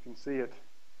you can see it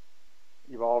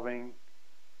evolving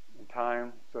in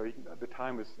time. So the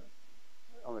time is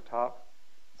on the top.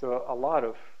 So a lot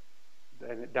of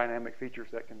dynamic features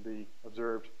that can be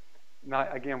observed. Now,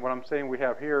 again, what I'm saying we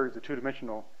have here is a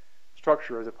two-dimensional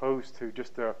structure as opposed to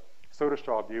just a soda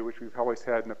straw view, which we've always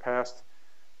had in the past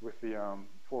with the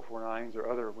 449s or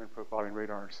other wind profiling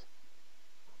radars.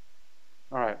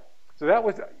 All right, so that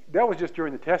was just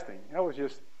during the testing. That was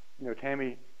just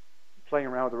Tammy playing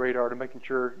around with the radar to making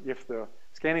sure if the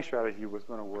scanning strategy was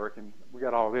going to work, and we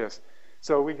got all this.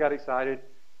 So we got excited.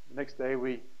 The next day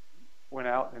we went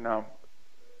out and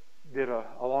did a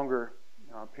longer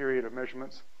period of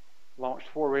measurements, launched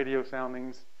 4 radio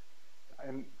soundings.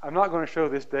 And I'm not going to show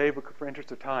this day for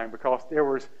interest of time because there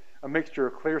was a mixture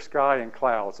of clear sky and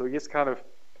clouds. So it gets kind of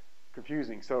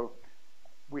confusing. So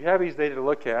we have these data to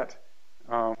look at.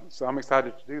 So I'm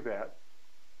excited to do that.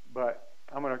 But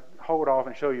I'm going to hold off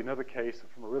and show you another case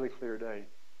from a really clear day.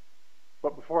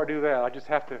 But before I do that, I just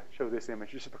have to show this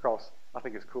image just because I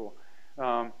think it's cool.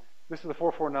 This is the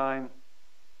 449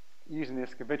 using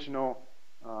this conventional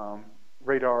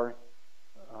radar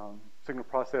signal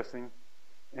processing.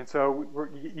 And so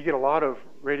you get a lot of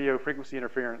radio frequency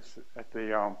interference at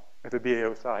the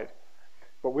BAO site.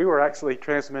 But we were actually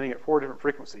transmitting at 4 different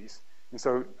frequencies. And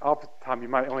so oftentimes you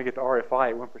might only get the RFI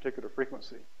at one particular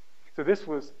frequency. So this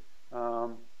was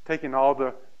taking all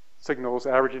the signals,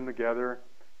 averaging together,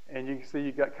 and you can see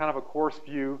you got kind of a coarse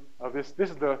view of this.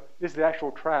 This is the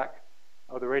actual track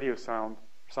of the radio sound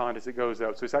as it goes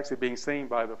up. So it's actually being seen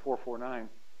by the 449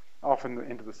 often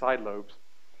into the side lobes.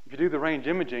 If you do the range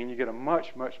imaging, you get a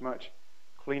much, much, much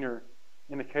cleaner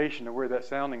indication of where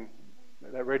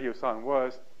that radio sound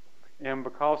was. And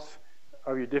because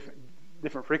of your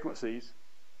different frequencies,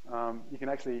 you can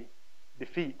actually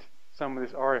defeat some of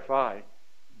this RFI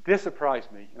this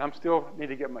surprised me, and I'm still need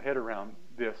to get my head around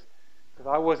this, because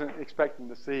I wasn't expecting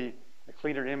to see a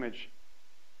cleaner image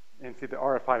and see the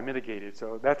RFI mitigated.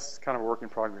 So that's kind of a work in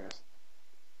progress.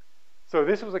 So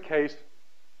this was a case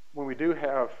when we do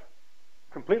have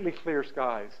completely clear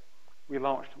skies. We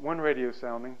launched one radio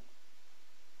sounding.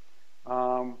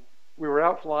 We were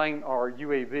out flying our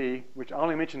UAV, which I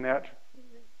only mention that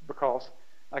because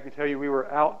I can tell you we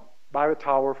were out by the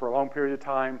tower for a long period of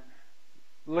time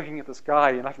looking at the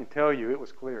sky, and I can tell you it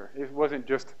was clear. It wasn't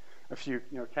just a few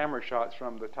camera shots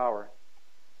from the tower.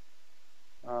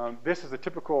 This is a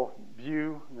typical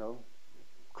view,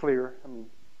 clear. I mean,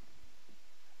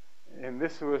 and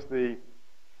this was the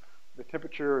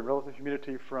temperature and relative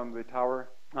humidity from the tower,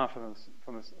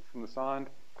 from the sonde,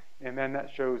 and then that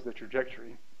shows the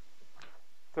trajectory.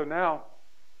 So now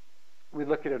we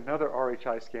look at another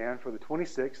RHI scan for the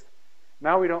 26th.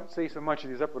 Now we don't see so much of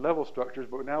these upper level structures,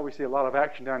 but now we see a lot of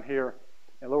action down here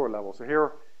at lower levels. So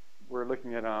here we're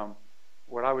looking at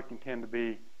what I would contend to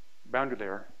be boundary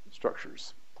layer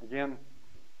structures. Again,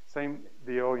 same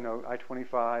deal,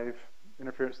 I-25,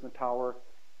 interference in the tower,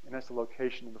 and that's the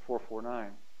location of the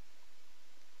 449.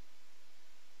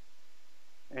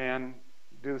 And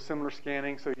do the similar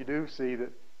scanning, so you do see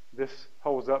that this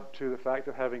holds up to the fact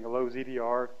of having a low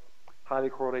ZDR, highly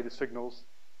correlated signals,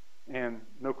 and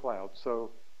no clouds.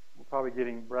 So we're probably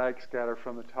getting Bragg scatter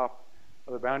from the top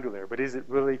of the boundary layer. But is it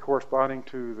really corresponding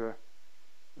to the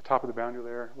top of the boundary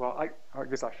layer? Well, I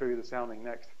guess I'll show you the sounding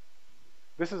next.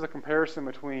 This is a comparison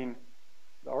between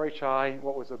the RHI,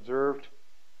 what was observed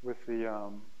with the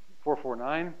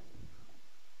 449.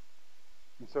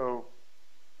 And so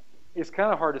it's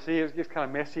kind of hard to see. It gets kind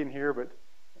of messy in here, but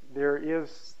there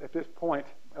is, at this point,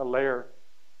 a layer,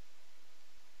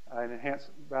 an enhanced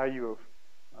value of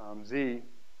Z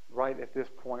right at this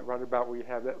point, right about where you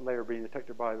have that layer being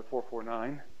detected by the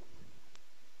 449.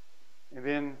 And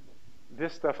then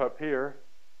this stuff up here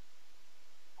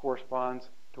corresponds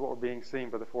to what we're being seen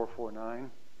by the 449.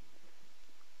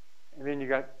 And then you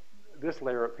got this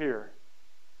layer up here.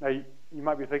 Now you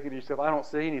might be thinking to yourself, I don't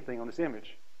see anything on this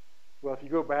image. Well, if you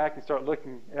go back and start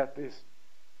looking at these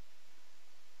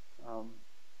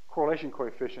correlation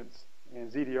coefficients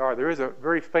and ZDR, there is a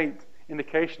very faint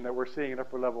indication that we're seeing an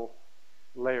upper level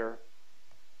layer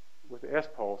with the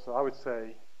S-pole. So I would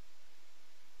say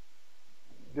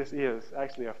this is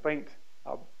actually a faint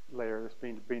layer that's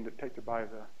being detected by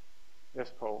the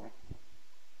S-pole.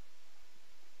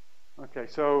 Okay,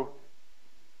 so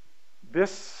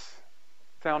this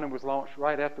sounding was launched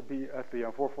right at the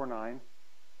 449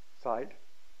 site.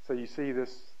 So you see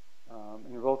this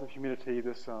in the relative humidity,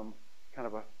 this kind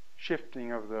of a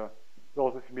shifting of the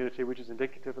relative humidity, which is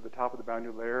indicative of the top of the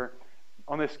boundary layer.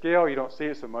 On this scale, you don't see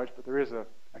it so much, but there is a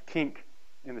kink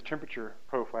in the temperature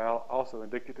profile, also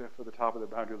indicative of the top of the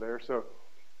boundary layer. So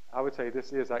I would say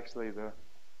this is actually the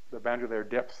boundary layer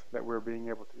depth that we're being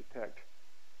able to detect.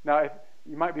 Now,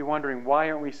 you might be wondering, why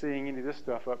aren't we seeing any of this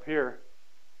stuff up here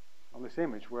on this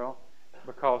image? Well,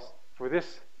 because for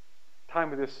this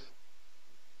time of this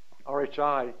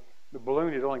RHI, the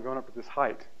balloon is only going up to this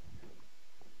height.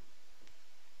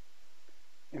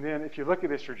 And then if you look at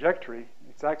this trajectory,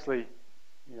 it's actually,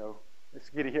 it's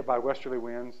getting hit by westerly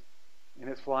winds, and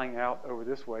it's flying out over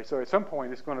this way. So at some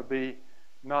point, it's going to be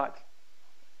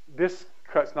this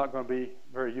cut's not going to be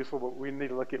very useful, but we need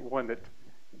to look at one that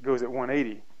goes at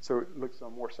 180, so it looks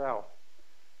more south.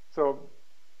 So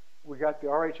we got the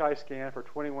RHI scan for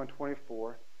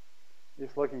 2124.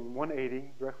 It's looking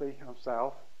 180 directly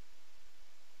south.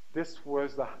 This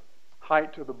was the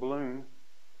height of the balloon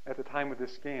at the time of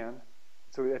this scan.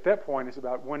 So at that point, it's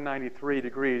about 193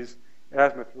 degrees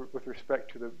azimuth with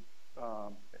respect to the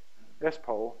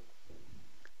S-pole.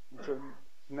 So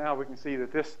now we can see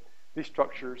that these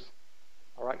structures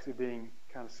are actually being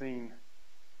kind of seen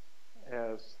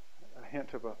as a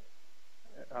hint of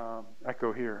a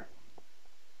echo here.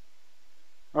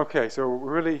 Okay, so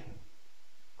we're really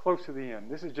close to the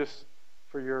end. This is just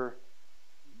for your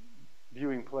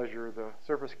viewing pleasure, the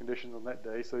surface conditions on that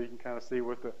day, so you can kind of see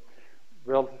what the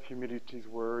relative humidities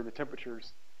were and the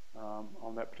temperatures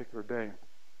on that particular day.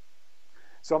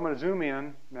 So I'm going to zoom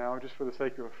in now just for the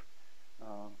sake of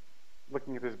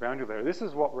looking at this boundary layer. This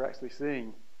is what we're actually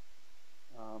seeing.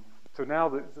 So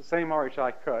now it's the same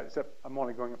RHI cut, except I'm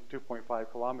only going up to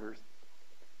 2.5 kilometers.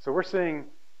 So we're seeing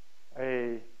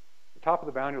the top of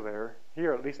the boundary layer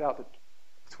here, at least out to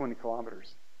 20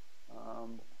 kilometers.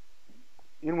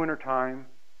 In wintertime,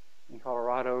 in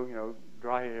Colorado,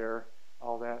 dry air,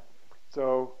 all that.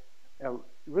 So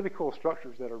really cool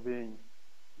structures that are being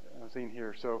seen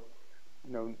here. So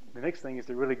the next thing is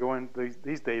to really go into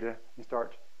these data and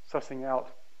start sussing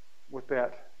out what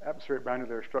that atmospheric boundary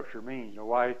layer structure means.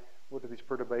 What are these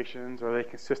perturbations? Are they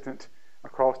consistent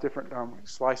across different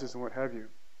slices and what have you?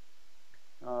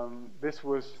 This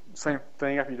was the same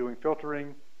thing after you're doing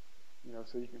filtering.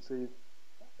 So you can see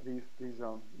these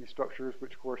structures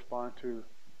which correspond to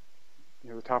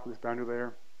the top of this boundary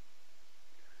layer.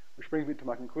 Which brings me to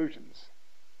my conclusions.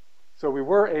 So we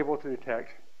were able to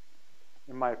detect,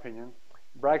 in my opinion,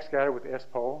 Bragg scatter with the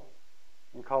S-pol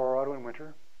in Colorado in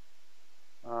winter.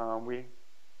 We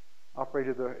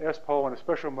operated the S-pol in a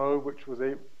special mode which was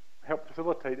helped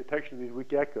facilitate detection of these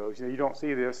weak echoes. You don't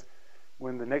see this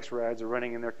when the next rads are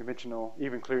running in their conventional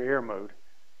even clear air mode,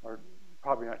 or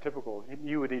probably not typical.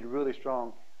 You would need really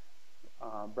strong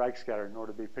Bragg scatter in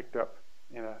order to be picked up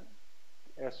in a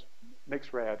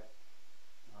mixed rad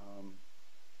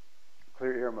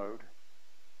clear air mode.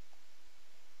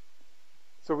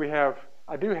 So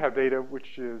I do have data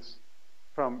which is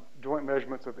from joint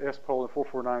measurements of S-pol and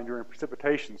 449 during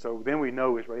precipitation. So then we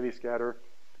know it's Rayleigh scatter,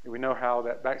 and we know how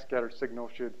that backscattered signal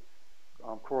should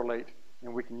correlate,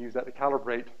 and we can use that to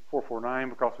calibrate 449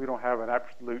 because we don't have an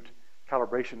absolute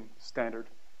calibration standard.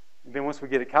 And then once we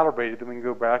get it calibrated, then we can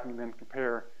go back and then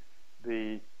compare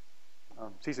the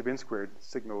C sub n squared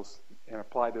signals and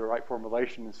apply the right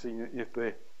formulation and see if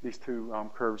these two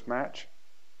curves match.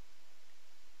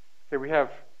 Okay, we have,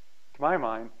 to my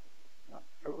mind,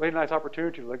 a really nice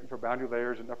opportunity looking for boundary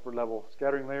layers and upper level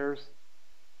scattering layers.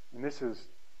 And this is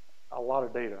a lot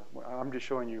of data. I'm just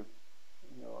showing you,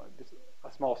 just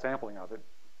a small sampling of it.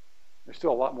 There's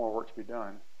still a lot more work to be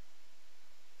done.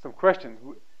 Some questions.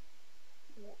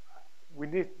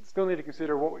 We still need to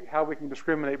consider how we can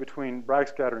discriminate between Bragg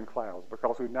scatter and clouds,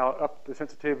 because we've now upped the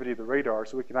sensitivity of the radar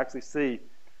so we can actually see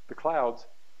the clouds,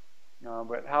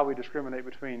 but how we discriminate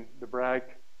between the Bragg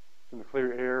from the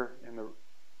clear air and the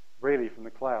Rayleigh from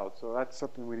the clouds. So that's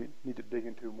something we need to dig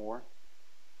into more.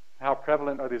 How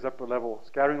prevalent are these upper level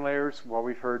scattering layers? Well,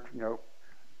 we've heard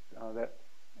that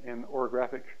in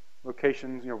orographic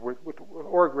locations, with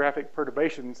orographic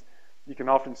perturbations, you can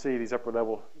often see these upper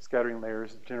level scattering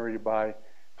layers generated by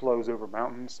flows over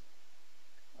mountains.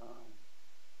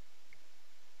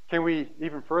 Can we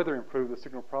even further improve the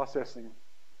signal processing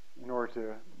in order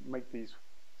to make these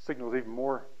signals even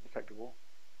more detectable?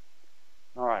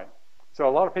 All right. So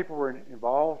a lot of people were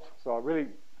involved. So I really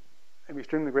am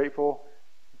extremely grateful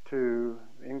to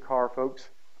the NCAR folks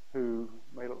who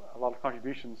made a lot of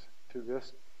contributions to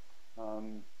this.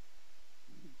 Of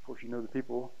course, the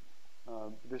people.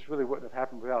 This really wouldn't have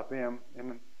happened without them.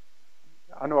 And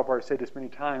I know I've already said this many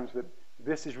times, but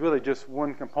this is really just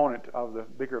one component of the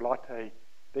bigger LATTE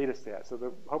data set.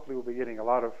 So hopefully we'll be getting a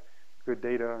lot of good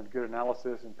data and good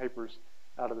analysis and papers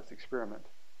out of this experiment.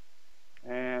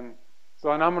 And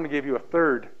I'm going to give you a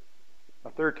third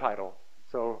title.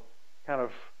 So kind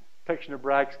of detection of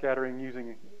Bragg scattering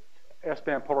using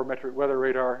S-band polarimetric weather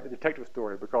radar, a detective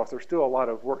story, because there's still a lot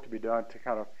of work to be done to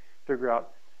kind of figure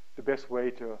out the best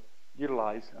way to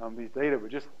utilize these data.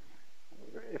 But just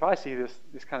if I see this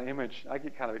kind of image, I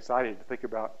get kind of excited to think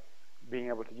about being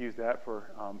able to use that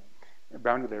for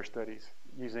boundary layer studies,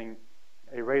 using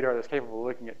a radar that's capable of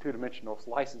looking at two-dimensional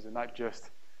slices and not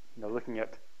just looking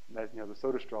at the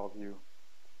soda straw view.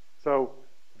 So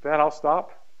with that, I'll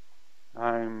stop.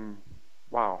 I'm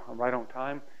right on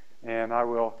time, and I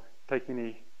will take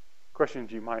any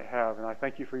questions you might have, and I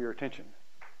thank you for your attention.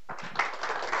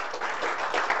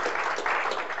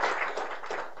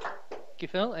 Thank you,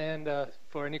 Phil. And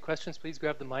for any questions, please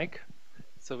grab the mic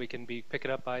so we can pick it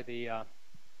up by the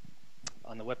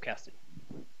on the webcasting.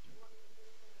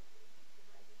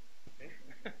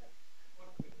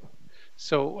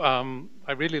 So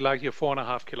I really like your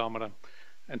 4.5 kilometer,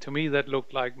 and to me that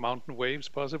looked like mountain waves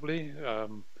possibly.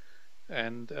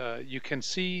 And you can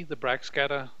see the Bragg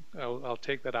scatter. I'll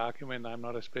take that argument. I'm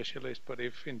not a specialist, but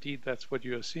if indeed that's what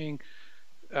you are seeing,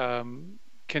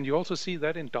 can you also see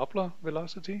that in Doppler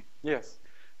velocity? Yes.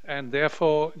 And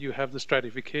therefore you have the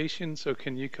stratification. So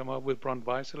can you come up with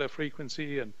Bront-Weiseler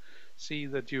frequency and see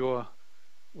that your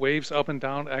waves up and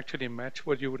down actually match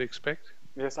what you would expect?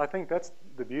 Yes, I think that's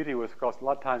the beauty with, because a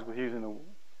lot of times with using the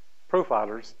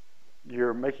profilers,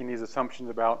 you're making these assumptions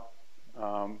about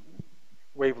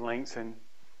wavelengths, and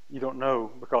you don't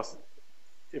know, because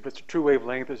if it's a true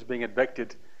wavelength, it's being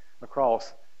advected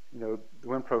across, the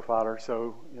wind profiler.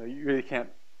 So you really can't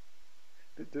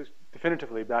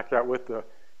definitively back out what the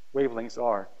wavelengths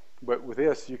are. But with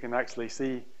this, you can actually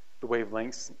see the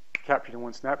wavelengths captured in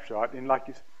one snapshot. And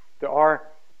there are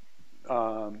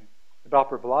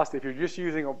Doppler velocity. If you're just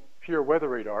using a pure weather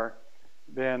radar,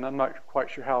 then I'm not quite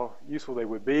sure how useful they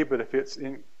would be. But if it's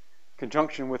in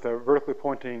conjunction with a vertically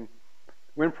pointing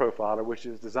wind profiler, which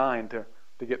is designed to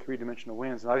to get three-dimensional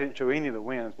winds. And I didn't show any of the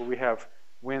winds, but we have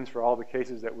winds for all the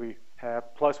cases that we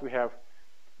have. Plus, we have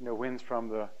winds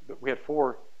from we had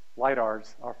 4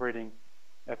 LIDARs operating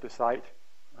at the site,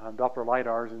 Doppler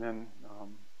LIDARs, and then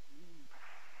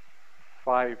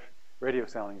 5 radio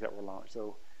soundings that were launched.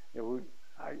 So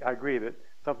I agree that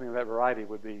something of that variety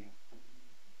would be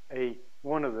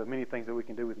one of the many things that we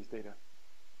can do with these data.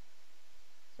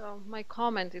 So my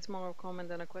comment, it's more a comment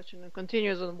than a question. It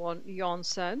continues on what Jan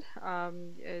said.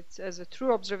 It's, as a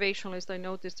true observationalist, I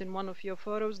noticed in one of your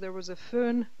photos there was a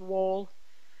fern wall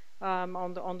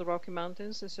on the Rocky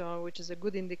Mountains, so which is a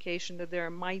good indication that there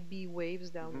might be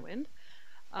waves downwind.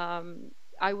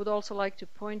 I would also like to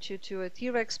point you to a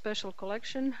T-Rex special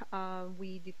collection.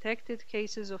 We detected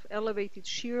cases of elevated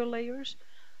shear layers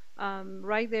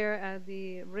right there at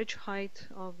the ridge height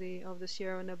of the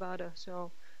Sierra Nevada.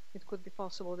 So it could be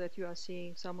possible that you are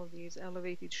seeing some of these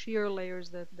elevated shear layers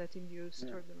that induce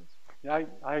turbulence. Yeah,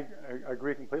 I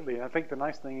agree completely. And I think the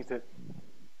nice thing is that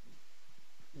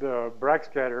the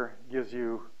backscatter gives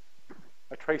you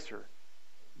a tracer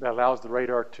that allows the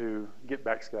radar to get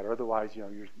backscatter. Otherwise,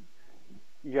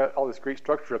 you got all this great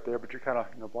structure up there, but you're kind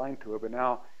of blind to it. But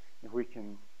now, if we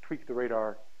can tweak the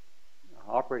radar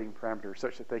operating parameters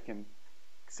such that they can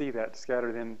see that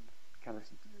scatter, then kind of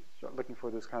start looking for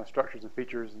those kind of structures and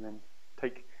features, and then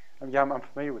take. I'm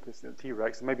familiar with this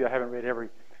T-Rex, and maybe I haven't read every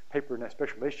paper in that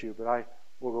special issue, but I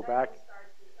will go back.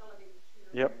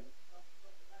 Yep.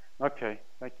 Okay.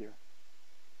 Thank you.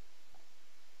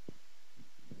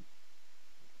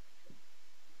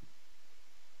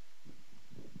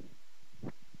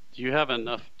 Do you have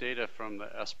enough data from the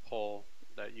S-PolKa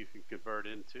that you can convert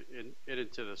into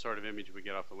the sort of image we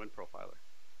get off the wind profiler?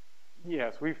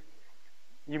 Yes,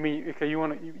 You mean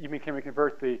can we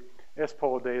convert the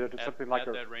S-PolKa data to something like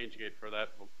that range gate for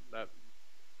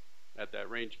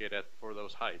for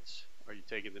those heights? Are you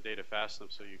taking the data fast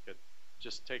enough so you could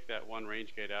just take that one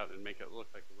range gate out and make it look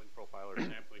like the wind profiler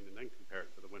sampling, and then compare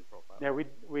it to the wind profiler?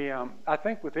 Yeah, I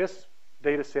think with this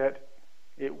data set,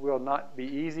 it will not be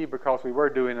easy because we were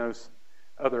doing those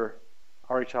other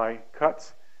RHI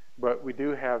cuts, but we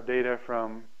do have data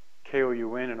from KOU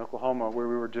Wind in Oklahoma where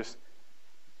we were just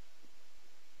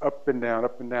up and down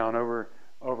over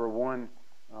one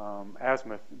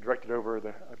azimuth directed over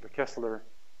the Kessler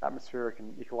Atmospheric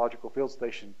and Ecological Field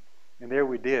Station. And there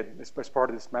we did, as part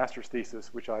of this master's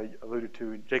thesis, which I alluded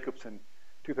to in Jacobson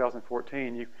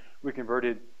 2014, we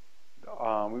converted,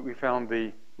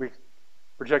 we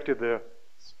projected the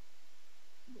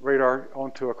radar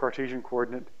onto a Cartesian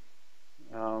coordinate,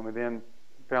 and then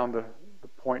found the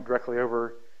point directly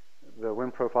over the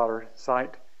wind profiler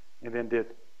site, and then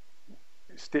did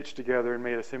stitch together and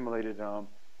made a simulated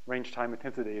range time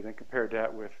intensity, and then compared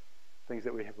that with things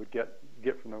that we would get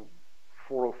from the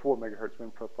 404 megahertz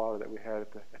wind profiler that we had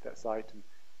at that site, and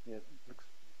yeah, it looks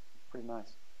pretty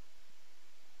nice.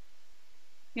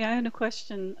 Yeah, I had a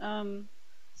question.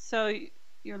 So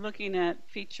you're looking at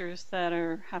features that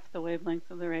are half the wavelength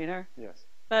of the radar. Yes.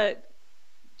 But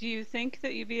do you think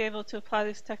that you'd be able to apply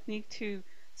this technique to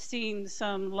seeing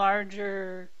some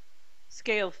larger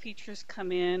scale features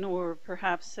come in, or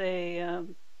perhaps say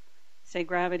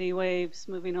gravity waves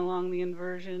moving along the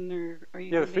inversion, or are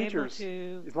you the features,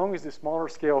 able to? As long as the smaller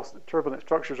scale turbulent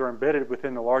structures are embedded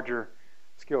within the larger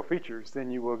scale features,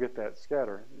 then you will get that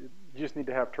scatter. You just need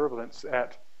to have turbulence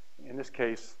at, in this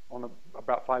case, on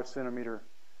about 5 centimeter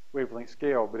wavelength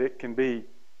scale, but it can be,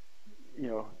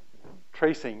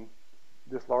 tracing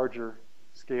this larger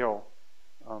scale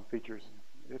features,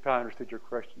 if I understood your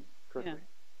question correctly. Yeah.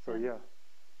 So yeah.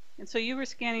 And so you were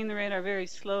scanning the radar very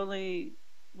slowly,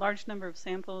 large number of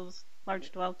samples,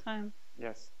 large dwell time?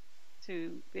 Yes.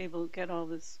 To be able to get all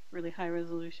this really high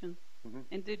resolution. Mm-hmm.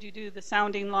 And did you do the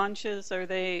sounding launches?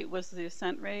 Was the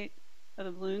ascent rate of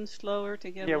the balloons slower to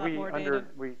get a lot more data?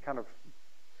 We kind of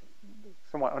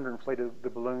somewhat underinflated the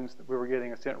balloons. We were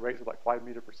getting ascent rates of like 5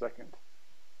 meters per second.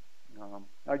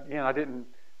 Again, I didn't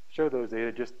show those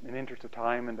data just in interest of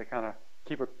time and to kind of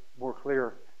keep a more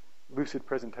clear, lucid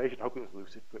presentation. I hope it was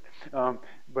lucid,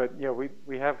 but yeah,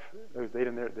 we have those data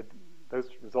in there. Those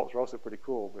results are also pretty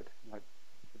cool, but I'm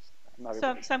not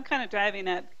able to. So I'm kind of driving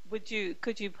at,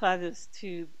 could you apply this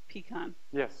to Pecan?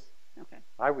 Yes. Okay.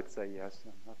 I would say yes.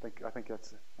 I think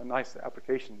that's a nice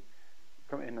application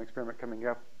in an experiment coming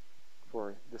up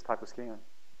for this type of scan.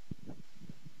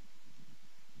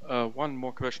 One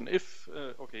more question. If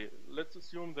okay, let's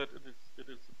assume that it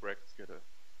is a Bragg scatter.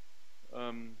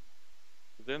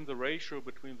 Then the ratio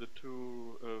between the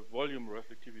two volume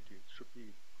reflectivities should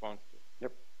be constant.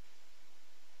 Yep.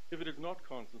 If it is not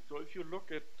constant, so if you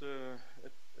look at the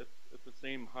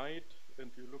same height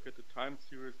and you look at the time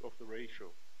series of the ratio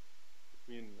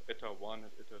between eta 1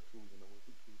 and eta 2, you know, with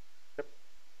the two.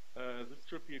 This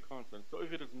should be a constant. So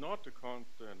if it is not a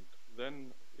constant,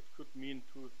 then it could mean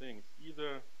two things.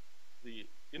 Either the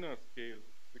inner scale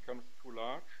becomes too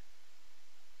large,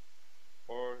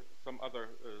 or some other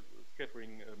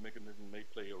scattering mechanism may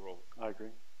play a role. I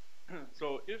agree.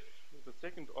 So if the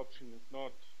second option is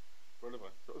not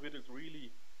relevant, so if it is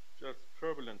really just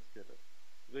turbulence scatter,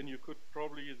 then you could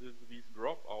probably, these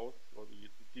dropouts or the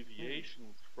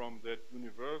deviations from that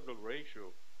universal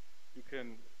ratio, you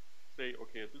can say,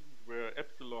 okay, this is where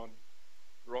epsilon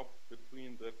drops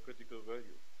between that critical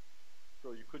value.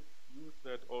 So you could use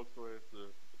that also as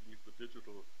at least a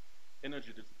digital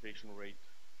energy dissipation rate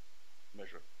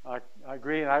measure. I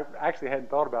agree, and I actually hadn't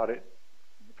thought about it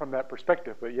from that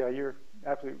perspective, but yeah, you're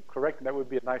absolutely correct, and that would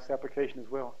be a nice application as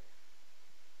well.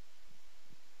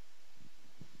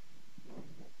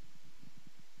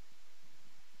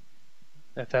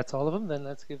 If that's all of them, then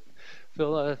let's give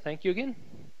Phil a thank you again.